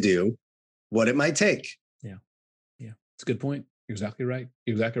willing to do what it might take. Yeah. It's a good point. Exactly right.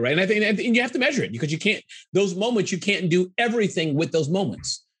 And I think and you have to measure it, because you can't, those moments, you can't do everything with those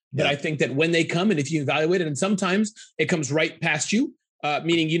moments. But I think that when they come, and if you evaluate it, and sometimes it comes right past you,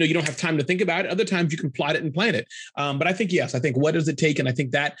 meaning, you don't have time to think about it. Other times you can plot it and plan it. But I think, yes, what does it take? And I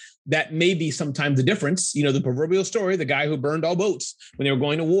think that may be sometimes the difference. The proverbial story, the guy who burned all boats when they were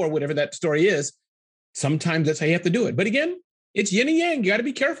going to war, whatever that story is, sometimes that's how you have to do it. But again, it's yin and yang. You got to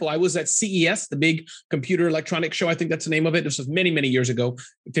be careful. I was at CES, the big computer electronics show. I think that's the name of it. This was many, many years ago,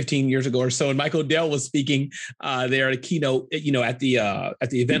 15 years ago or so. And Michael Dell was speaking there at a keynote, at the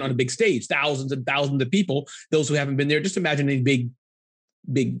event on a big stage, thousands and thousands of people. Those who haven't been there, just imagine a big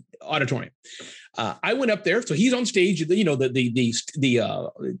auditorium. I went up there. So he's on stage, the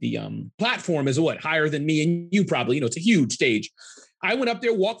platform is higher than me and you probably, it's a huge stage. I went up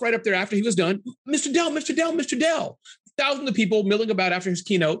there, walked right up there after he was done. Mr. Dell. Thousands of people milling about after his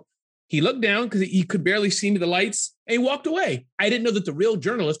keynote. He looked down because he could barely see me, the lights, and he walked away. I didn't know that the real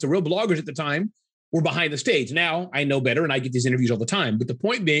journalists, the real bloggers at the time, were behind the stage. Now I know better, and I get these interviews all the time. But the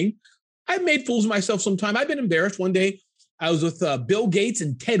point being, I've made fools of myself sometime. I've been embarrassed. One day, I was with Bill Gates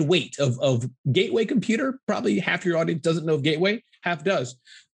and Ted Waite of Gateway Computer. Probably half your audience doesn't know Gateway, half does.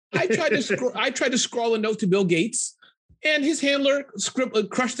 I tried to scroll a note to Bill Gates, and his handler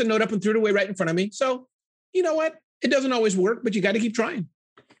crushed the note up and threw it away right in front of me. So, you know what? It doesn't always work, but you got to keep trying.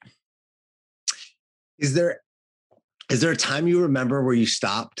 Is there a time you remember where you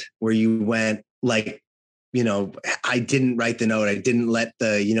stopped, where you went like, I didn't write the note. I didn't let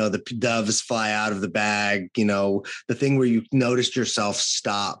the doves fly out of the bag, the thing where you noticed yourself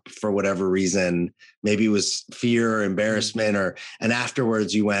stop for whatever reason. Maybe it was fear or embarrassment and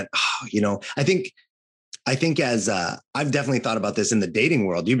afterwards you went, I think as I've definitely thought about this in the dating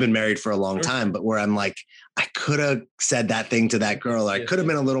world. You've been married for a long time, but where I'm like, I could have said that thing to that girl. I could have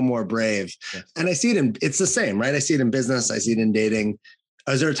been a little more brave. Yes. And I see it it's the same, right? I see it in business. I see it in dating.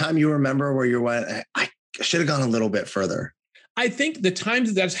 Is there a time you remember where you went, I should have gone a little bit further? I think the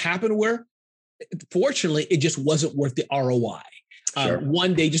times that's happened where, fortunately, it just wasn't worth the ROI. Sure.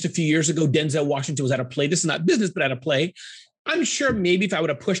 One day, just a few years ago, Denzel Washington was at a play. This is not business, but at a play. I'm sure maybe if I would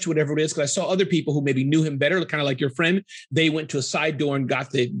have pushed whatever it is, because I saw other people who maybe knew him better, kind of like your friend, they went to a side door and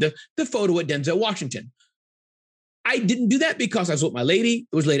got the photo at Denzel Washington. I didn't do that because I was with my lady.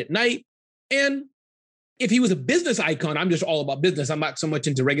 It was late at night. And if he was a business icon, I'm just all about business. I'm not so much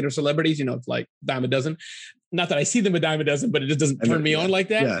into regular celebrities. It's like dime a dozen. Not that I see them a dime a dozen, but it just doesn't turn me on like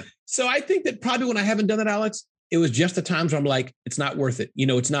that. Yeah. So I think that probably when I haven't done that, Alex, it was just the times where I'm like, it's not worth it.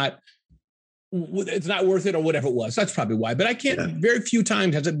 It's not worth it or whatever it was. That's probably why. But I can't, very few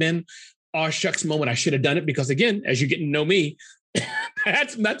times has it been, oh, shucks moment, I should have done it. Because again, as you're getting to know me,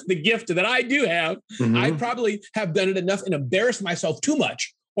 that's the gift that I do have. Mm-hmm. I probably have done it enough and embarrassed myself too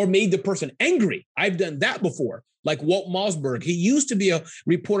much or made the person angry. I've done that before. Like Walt Mossberg. He used to be a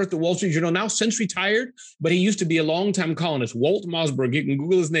reporter at the Wall Street Journal, now since retired, but he used to be a longtime columnist, Walt Mossberg. You can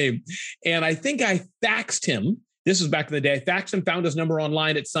Google his name. And I think I faxed him. This was back in the day. I faxed him, found his number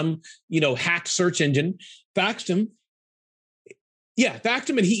online at some, hacked search engine, faxed him. Yeah, faxed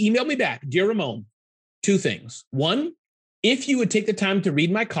him, and he emailed me back. Dear Ramon, two things. One, if you would take the time to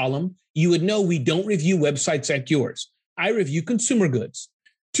read my column, you would know we don't review websites like yours. I review consumer goods.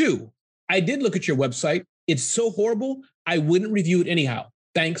 Two, I did look at your website. It's so horrible, I wouldn't review it anyhow.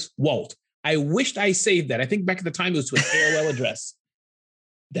 Thanks, Walt. I wished I saved that. I think back at the time it was to an AOL address.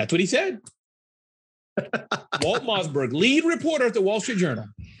 That's what he said. Walt Mossberg, lead reporter at the Wall Street Journal.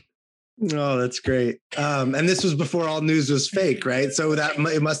 Oh, that's great. And this was before all news was fake, right? So that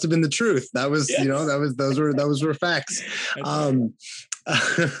it must have been the truth. That was, yes. Those were facts. I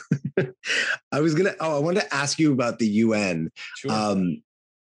wanted to ask you about the UN. Sure.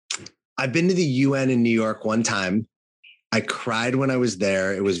 I've been to the UN in New York one time. I cried when I was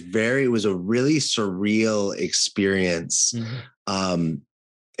there. It was a really surreal experience. Mm-hmm.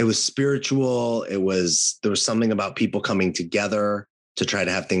 It was spiritual. There was something about people coming together to try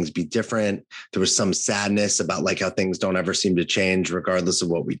to have things be different. There was some sadness about like how things don't ever seem to change regardless of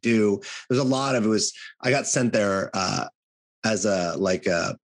what we do. There's a lot of I got sent there as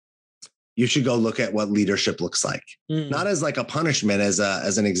you should go look at what leadership looks like, not as like a punishment, as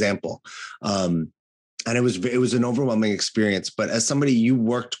an example. And it was an overwhelming experience. But as somebody, you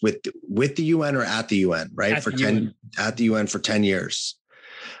worked with the UN or at the UN, right? At the UN for 10 years.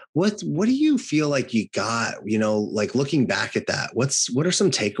 What do you feel like you got, like looking back at that, what are some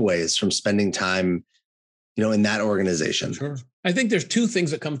takeaways from spending time, in that organization? Sure. I think there's two things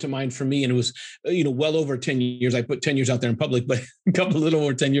that come to mind for me, and it was, well over 10 years. I put 10 years out there in public, but a little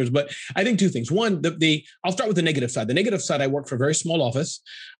over 10 years. But I think two things. One, I'll start with the negative side. The negative side, I worked for a very small office,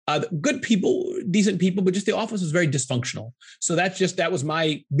 good people, decent people, but just the office was very dysfunctional. So that was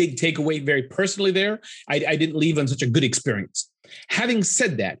my big takeaway very personally there. I didn't leave on such a good experience. Having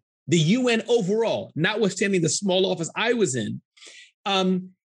said that, the UN overall, notwithstanding the small office I was in,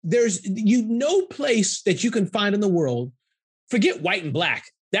 there's no place that you can find in the world. Forget white and black.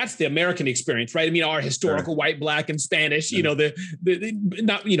 That's the American experience, right? I mean, our historical white, black, and Spanish. Not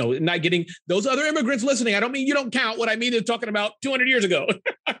getting those other immigrants listening. I don't mean you don't count. What I mean is talking about 200 years ago.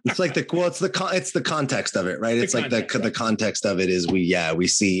 It's like it's the context of it, right? It's like the context of it is we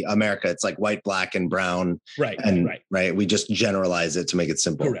see America. It's like white, black, and brown, right? And right. We just generalize it to make it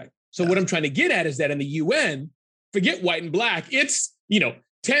simple. Correct. So what I'm trying to get at is that in the UN, forget white and black. It's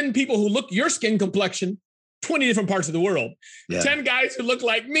 10 people who look your skin complexion. 20 different parts of the world. Yeah. 10 guys who look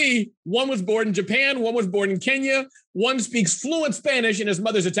like me. One was born in Japan. One was born in Kenya. One speaks fluent Spanish and his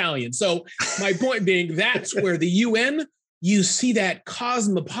mother's Italian. So my point being, that's where the UN, you see that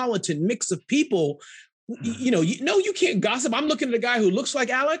cosmopolitan mix of people. You can't gossip. I'm looking at a guy who looks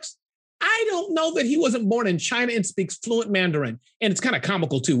like Alex. I don't know that he wasn't born in China and speaks fluent Mandarin. And it's kind of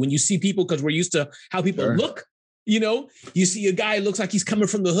comical too, when you see people, because we're used to how people look. You see a guy who looks like he's coming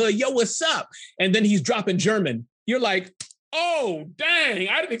from the hood. Yo, what's up? And then he's dropping German. You're like, oh, dang,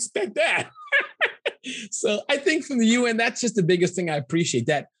 I didn't expect that. So I think from the UN, that's just the biggest thing I appreciate,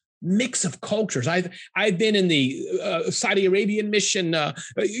 that mix of cultures. I've been in the Saudi Arabian mission,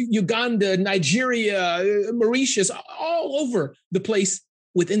 Uganda, Nigeria, Mauritius, all over the place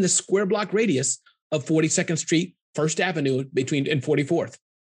within the square block radius of 42nd Street, 1st Avenue and 44th,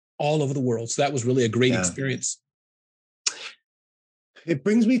 all over the world. So that was really a great experience. It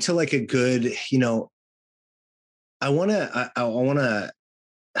brings me to like a good, I'm trying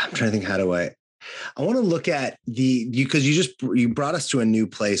to think, I want to look at because you brought us to a new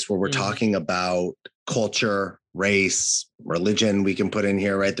place where we're talking about culture, race, religion we can put in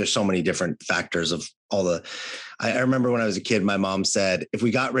here, right? There's so many different factors of I remember when I was a kid, my mom said, if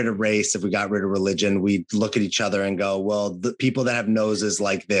we got rid of race, if we got rid of religion, we'd look at each other and go, well, the people that have noses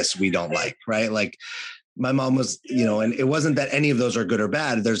like this, we don't like, right? Like my mom was, and it wasn't that any of those are good or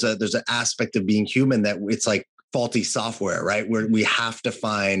bad. There's an aspect of being human that it's like faulty software, right? Where we have to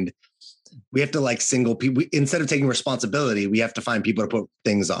like single people. Instead of taking responsibility, we have to find people to put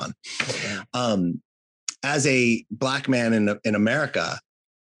things on. Okay. As a Black man in America,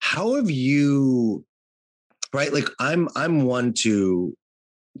 how have you, right? Like I'm one to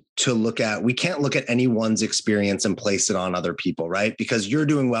look at, we can't look at anyone's experience and place it on other people, right? Because you're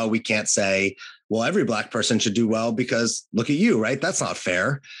doing well. We can't say, well, every Black person should do well because look at you, right? That's not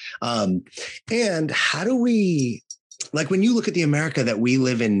fair. And how do we, like when you look at the America that we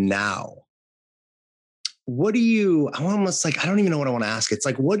live in now, I don't even know what I want to ask. It's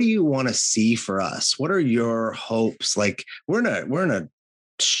like, what do you want to see for us? What are your hopes? Like we're in a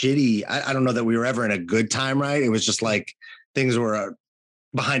shitty, I don't know that we were ever in a good time, right? It was just like things were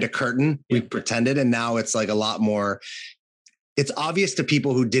behind a curtain. We pretended. And now it's like a lot more, it's obvious to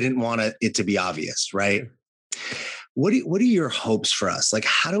people who didn't want it to be obvious, right? What are your hopes for us? Like,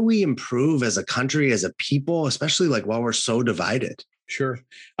 how do we improve as a country, as a people, especially like while we're so divided? Sure.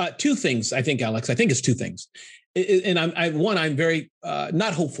 Two things, I think, Alex. I think it's two things. And I'm very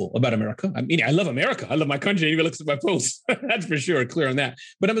not hopeful about America. I mean, I love America. I love my country. Anybody looks at my posts, that's for sure, clear on that.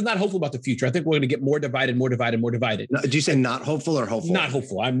 But I'm not hopeful about the future. I think we're going to get more divided. Do you say not hopeful or hopeful? Not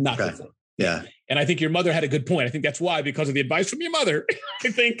hopeful. I'm not hopeful. Yeah. And I think your mother had a good point. I think that's why, because of the advice from your mother, I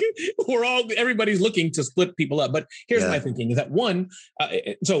think everybody's looking to split people up. But here's my thinking is that one,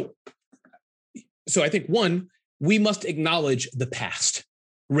 so I think one, we must acknowledge the past,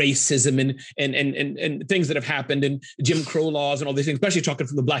 racism and things that have happened, and Jim Crow laws and all these things, especially talking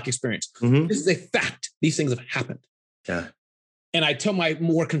from the Black experience. Mm-hmm. This is a fact. These things have happened. Yeah. And I tell my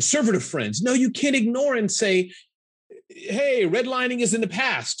more conservative friends, no, you can't ignore and say, hey, redlining is in the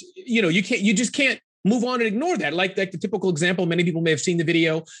past. You just can't move on and ignore that. Like the typical example, many people may have seen the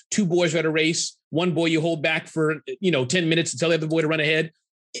video, two boys are at a race. One boy you hold back for, 10 minutes to tell the other boy to run ahead.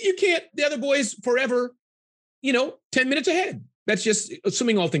 You can't, the other boy's forever, 10 minutes ahead. That's just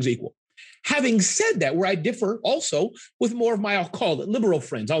assuming all things equal. Having said that, where I differ also with more of my, I'll call it liberal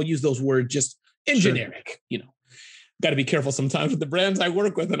friends. I'll use those words just in generic, got to be careful sometimes with the brands I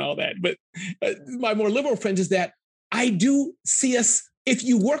work with and all that. But my more liberal friends is that I do see us, if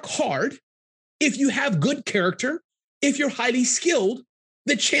you work hard, if you have good character, if you're highly skilled,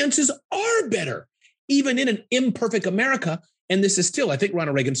 the chances are better, even in an imperfect America. And this is still, I think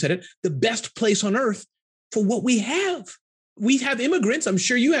Ronald Reagan said it, the best place on earth for what we have. We have immigrants. I'm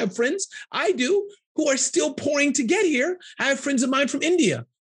sure you have friends. I do, who are still pouring to get here. I have friends of mine from India.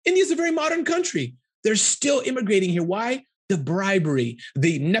 India is a very modern country. They're still immigrating here. Why? The bribery,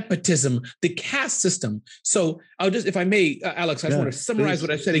 the nepotism, the caste system. So I'll just, if I may, Alex, I just want to summarize what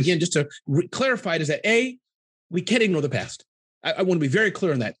I said again, just to clarify it, is that A, we can't ignore the past. I want to be very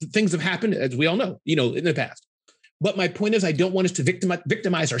clear on that. Things have happened, as we all know, in the past. But my point is, I don't want us to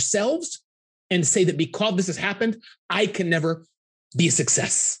victimize ourselves and say that because this has happened, I can never be a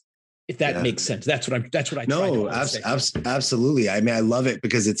success. If that makes sense. That's what I No, absolutely. I mean, I love it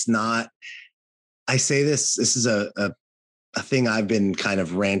because it's not, I say this is a thing I've been kind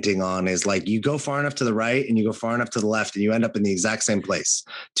of ranting on, is like, you go far enough to the right and you go far enough to the left and you end up in the exact same place.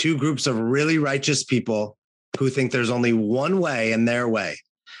 Two groups of really righteous people who think there's only one way and their way.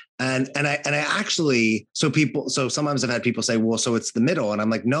 And I actually, so sometimes I've had people say, well, so it's the middle. And I'm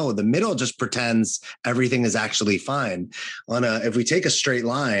like, no, the middle just pretends everything is actually fine. If we take a straight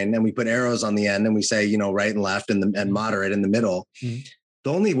line and we put arrows on the end and we say, right and left and moderate in the middle,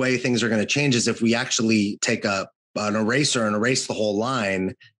 the only way things are going to change is if we actually take an eraser and erase the whole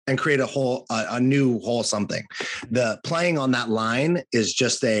line and create a new whole something. The playing on that line is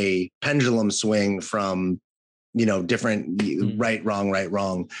just a pendulum swing from, different right,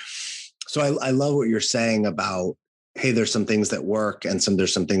 wrong. So I love what you're saying about, hey, there's some things that work and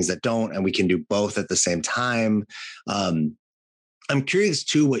there's some things that don't, and we can do both at the same time. I'm curious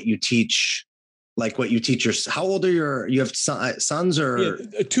too, what you teach. Like what you teach how old are you have sons or?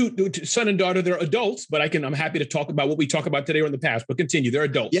 Yeah, two son and daughter. They're adults, but I'm happy to talk about what we talk about today or in the past, but continue. They're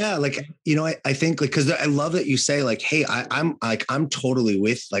adults. Yeah. Like, I think because I love that you say like, hey, I'm totally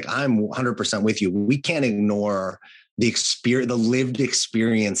with, like, I'm 100% with you. We can't ignore the lived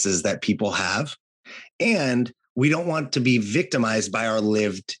experiences that people have. And we don't want to be victimized by our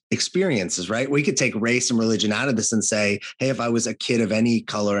lived experiences, right? We could take race and religion out of this and say, hey, if I was a kid of any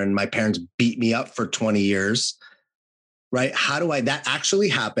color and my parents beat me up for 20 years, right? That actually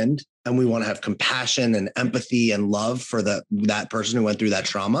happened. And we want to have compassion and empathy and love for that person who went through that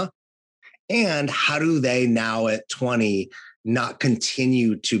trauma. And how do they now at 20 not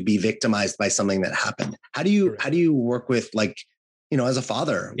continue to be victimized by something that happened? How do you work with, like, as a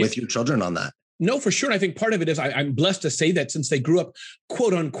father with your children on that? No, for sure. I think part of it is I'm blessed to say that since they grew up,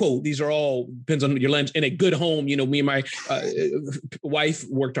 quote unquote, these are all, depends on your lens, in a good home. Me and my wife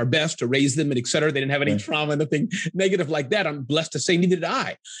worked our best to raise them and et cetera. They didn't have any trauma, nothing negative like that. I'm blessed to say neither did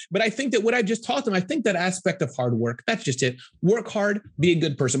I. But I think that what I just taught them, I think that aspect of hard work, that's just it. Work hard, be a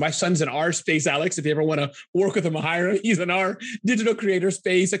good person. My son's in our space, Alex. If you ever want to work with him, hire him. He's in our digital creator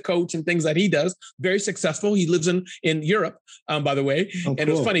space, a coach and things that he does. Very successful. He lives in Europe, by the way. Oh, and cool.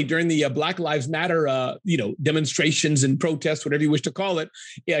 It was funny during the Black Lives Matter, demonstrations and protests, whatever you wish to call it.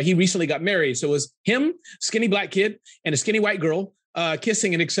 Yeah, he recently got married. So it was him, skinny black kid, and a skinny white girl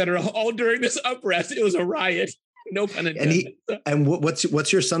kissing and et cetera, all during this unrest. It was a riot. No pun intended. And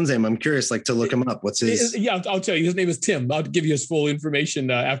what's your son's name? I'm curious, like, to look him up. What's his? Yeah, I'll tell you. His name is Tim. I'll give you his full information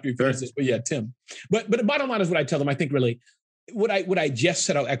after we finish this. But yeah, Tim. But the bottom line is what I tell them. I think really what I just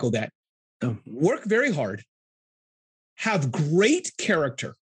said, I'll echo that. Work very hard. Have great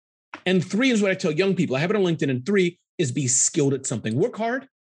character. And 3 is what I tell young people. I have it on LinkedIn. And 3 is be skilled at something. Work hard,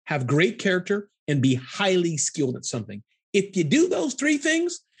 have great character, and be highly skilled at something. If you do those 3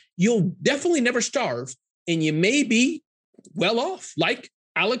 things, you'll definitely never starve. And you may be well off, like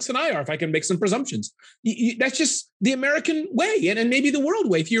Alex and I are, if I can make some presumptions. That's just the American way and maybe the world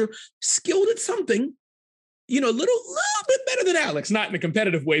way. If you're skilled at something, little bit better than Alex, not in a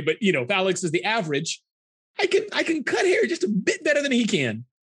competitive way, but if Alex is the average, I can cut hair just a bit better than he can.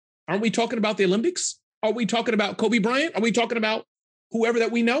 Aren't we talking about the Olympics? Are we talking about Kobe Bryant? Are we talking about whoever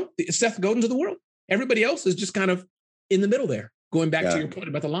that we know, the Seth Godins of the world? Everybody else is just kind of in the middle there, going back to your point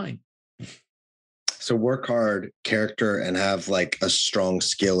about the line. So work hard, character, and have like a strong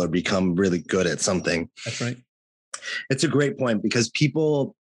skill or become really good at something. That's right. It's a great point because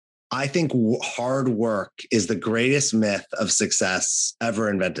I think hard work is the greatest myth of success ever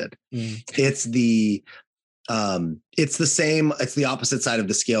invented. It's the opposite side of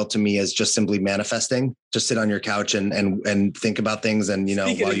the scale to me as just simply manifesting. Just sit on your couch and think about things. And,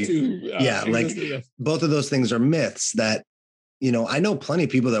 both of those things are myths that, I know plenty of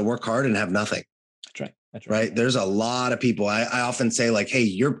people that work hard and have nothing. That's right. There's a lot of people. I often say like,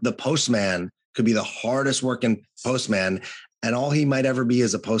 hey, the postman could be the hardest working postman, and all he might ever be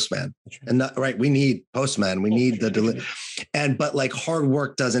is a postman. Right. And we need postman. We need but like hard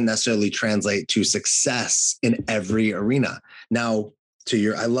work doesn't necessarily translate to success in every arena. Now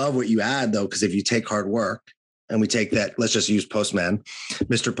I love what you add though, because if you take hard work and we take that, let's just use postman.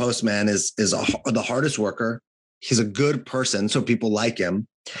 Mr. Postman is the hardest worker. He's a good person, so people like him.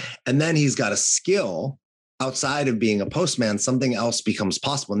 And then he's got a skill outside of being a postman. Something else becomes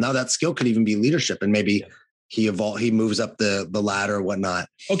possible. Now that skill could even be leadership, and maybe he moves up the ladder or whatnot.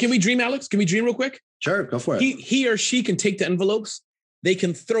 Oh, can we dream, Alex? Can we dream real quick? Sure, go for it. He or she can take the envelopes. They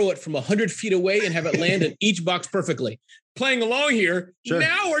can throw it from 100 feet away and have it land in each box perfectly. Playing along here,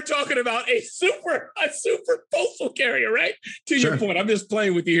 Now we're talking about a super postal carrier, right? To your point, I'm just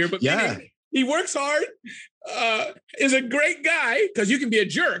playing with you here, but he works hard, is a great guy because you can be a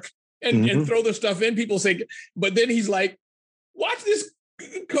jerk and throw the stuff in. People say, but then he's like, watch this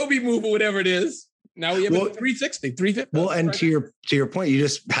Kobe move or whatever it is. Now we have a 360, 350. Well, and to your point, you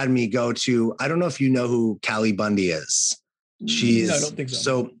just had me go to, I don't know if you know who Callie Bundy is. No, I don't think so.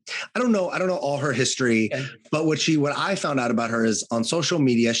 So I don't know all her history, but what I found out about her is on social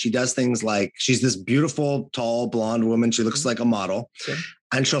media, she does things like she's this beautiful, tall, blonde woman. She looks like a model,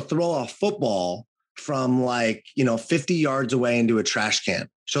 and she'll throw a football from 50 yards away into a trash can.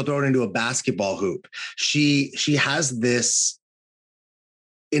 She'll throw it into a basketball hoop. She has this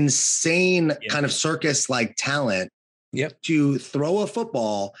insane kind of circus-like talent to throw a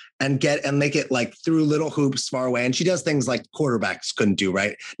football and make it like through little hoops far away. And she does things like quarterbacks couldn't do.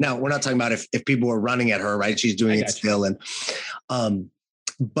 Right now, we're not talking about if people were running at her, right? She's doing it still. And,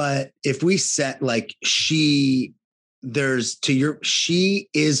 but if we set she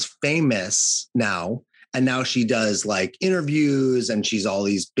is famous now. And now she does like interviews and she's all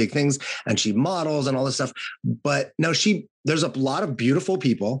these big things and she models and all this stuff. But no, there's a lot of beautiful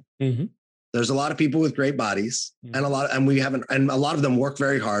people. Mm-hmm. There's a lot of people with great bodies and a lot of them work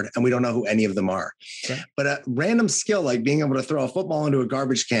very hard and we don't know who any of them are. Okay. But a random skill, like being able to throw a football into a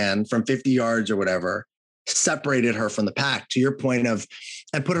garbage can from 50 yards or whatever, separated her from the pack, to your point and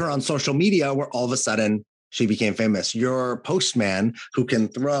put her on social media where all of a sudden she became famous. Your postman who can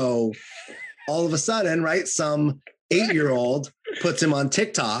throw, all of a sudden, right? Some 8-year-old puts him on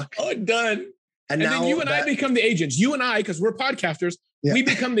TikTok. Oh, done. And now then you and I become the agents. You and I, because we're podcasters, we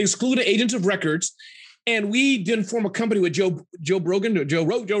become the excluded agents of records. And we didn't form a company with Joe Rogan. You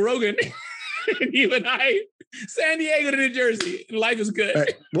and I, San Diego to New Jersey. Life is good.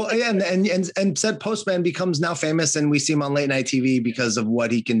 Right. Well, yeah, and said postman becomes now famous, and we see him on late night TV because of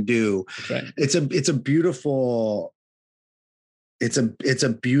what he can do. Right. It's a beautiful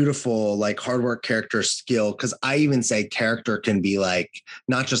like hard work, character, skill. Cause I even say character can be like,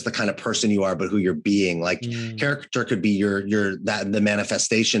 not just the kind of person you are, but who you're being. Like character could be the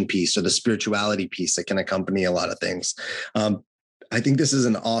manifestation piece or the spirituality piece that can accompany a lot of things. I think this is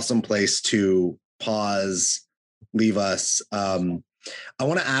an awesome place to pause, leave us. I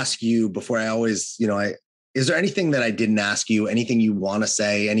want to ask you before is there anything that I didn't ask you, anything you want to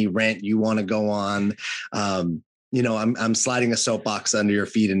say, any rant you want to go on? I'm sliding a soapbox under your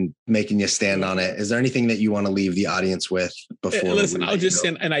feet and making you stand on it. Is there anything that you want to leave the audience with before? Listen, I'll just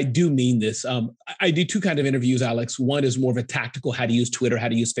say, and I do mean this. I do two kinds of interviews, Alex. One is more of a tactical, how to use Twitter, how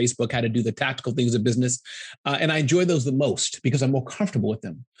to use Facebook, how to do the tactical things of business. And I enjoy those the most because I'm more comfortable with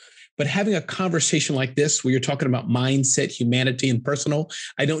them. But having a conversation like this, where you're talking about mindset, humanity, and personal,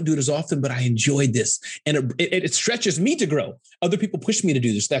 I don't do it as often, but I enjoyed this. And it stretches me to grow. Other people push me to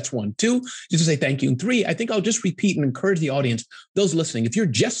do this. That's one. Two, just to say thank you. And three, I think I'll just repeat and encourage the audience, those listening. If you're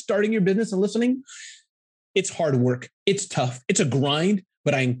just starting your business and listening, it's hard work. It's tough. It's a grind.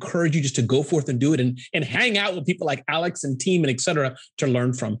 But I encourage you just to go forth and do it and hang out with people like Alex and team and et cetera to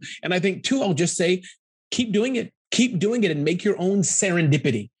learn from. And I think, two, I'll just say, keep doing it. Keep doing it and make your own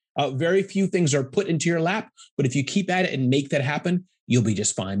serendipity. Very few things are put into your lap, but if you keep at it and make that happen, you'll be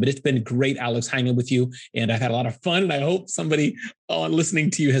just fine. But it's been great, Alex, hanging with you. And I've had a lot of fun. And I hope somebody on listening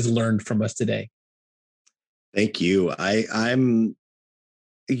to you has learned from us today. Thank you.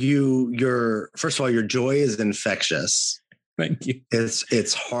 Your first of all, your joy is infectious. Thank you.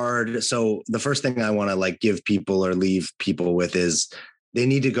 It's hard. So the first thing I want to like give people or leave people with is they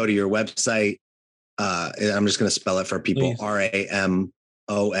need to go to your website. I'm just going to spell it for people. Please.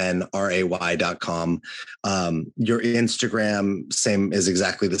 RAMONRAY.com. Your Instagram same is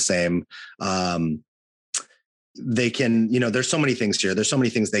exactly the same. They can, there's so many things here. There's so many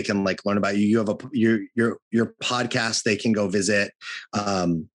things they can like learn about you. You have your podcast they can go visit.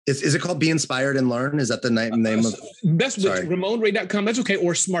 Is it called Be Inspired and Learn? Is that the name of best way? RamonRay.com. That's okay.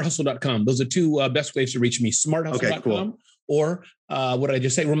 Or smarthustle.com. Those are two best ways to reach me. Smarthustle.com. Okay, cool. Or what did I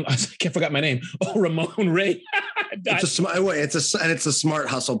just say? I forgot my name. Oh, Ramon Ray. It's a Smart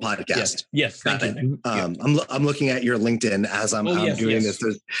Hustle podcast. Yes. Thank you. I'm looking at your LinkedIn as I'm doing this.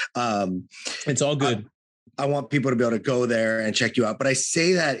 It's all good. I want people to be able to go there and check you out. But I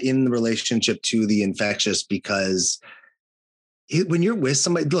say that in the relationship to the infectious because when you're with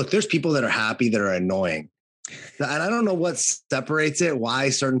somebody, look, there's people that are happy that are annoying. And I don't know what separates it, why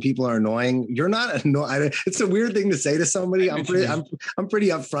certain people are annoying. You're not annoying. It's a weird thing to say to somebody. I'm pretty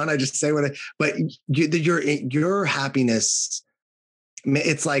upfront. I just say but your happiness,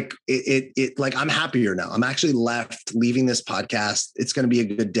 it's like like I'm happier now. I'm actually leaving this podcast. It's going to be a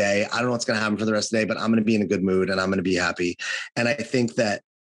good day. I don't know what's going to happen for the rest of the day, but I'm going to be in a good mood and I'm going to be happy. And I think that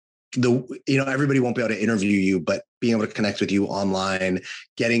everybody won't be able to interview you, but being able to connect with you online,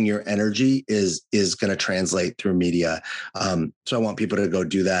 getting your energy is going to translate through media. So I want people to go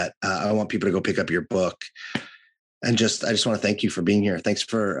do that. I want people to go pick up your book. And I just want to thank you for being here. Thanks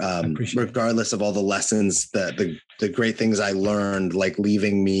for, regardless of all the lessons, the great things I learned, like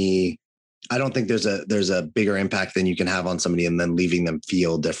leaving me. I don't think there's a bigger impact than you can have on somebody and then leaving them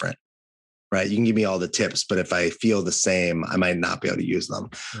feel different, right? You can give me all the tips, but if I feel the same, I might not be able to use them.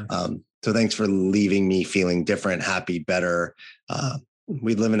 Yes. So thanks for leaving me feeling different, happy, better.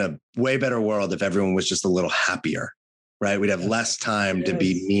 We'd live in a way better world if everyone was just a little happier. Right. We'd have less time to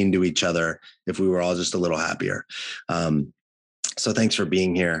be mean to each other if we were all just a little happier. So thanks for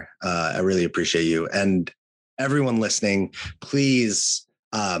being here. I really appreciate you. And everyone listening, please,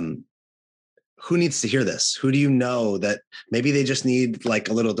 who needs to hear this? Who do you know that maybe they just need like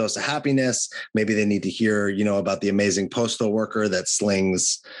a little dose of happiness? Maybe they need to hear, about the amazing postal worker that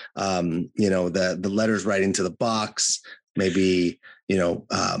slings, the letters right into the box. Maybe,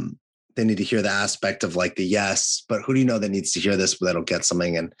 they need to hear the aspect of like the yes, but who do you know that needs to hear this that'll get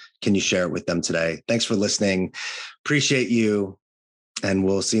something? And can you share it with them today? Thanks for listening. Appreciate you. And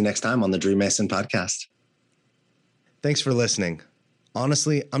we'll see you next time on the Dream Mason podcast. Thanks for listening.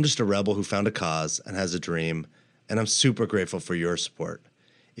 Honestly, I'm just a rebel who found a cause and has a dream, and I'm super grateful for your support.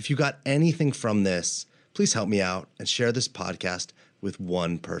 If you got anything from this, please help me out and share this podcast with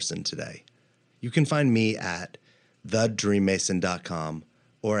one person today. You can find me at thedreammason.com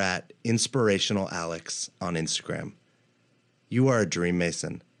or at InspirationalAlex on Instagram. You are a Dream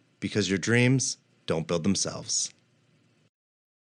Mason because your dreams don't build themselves.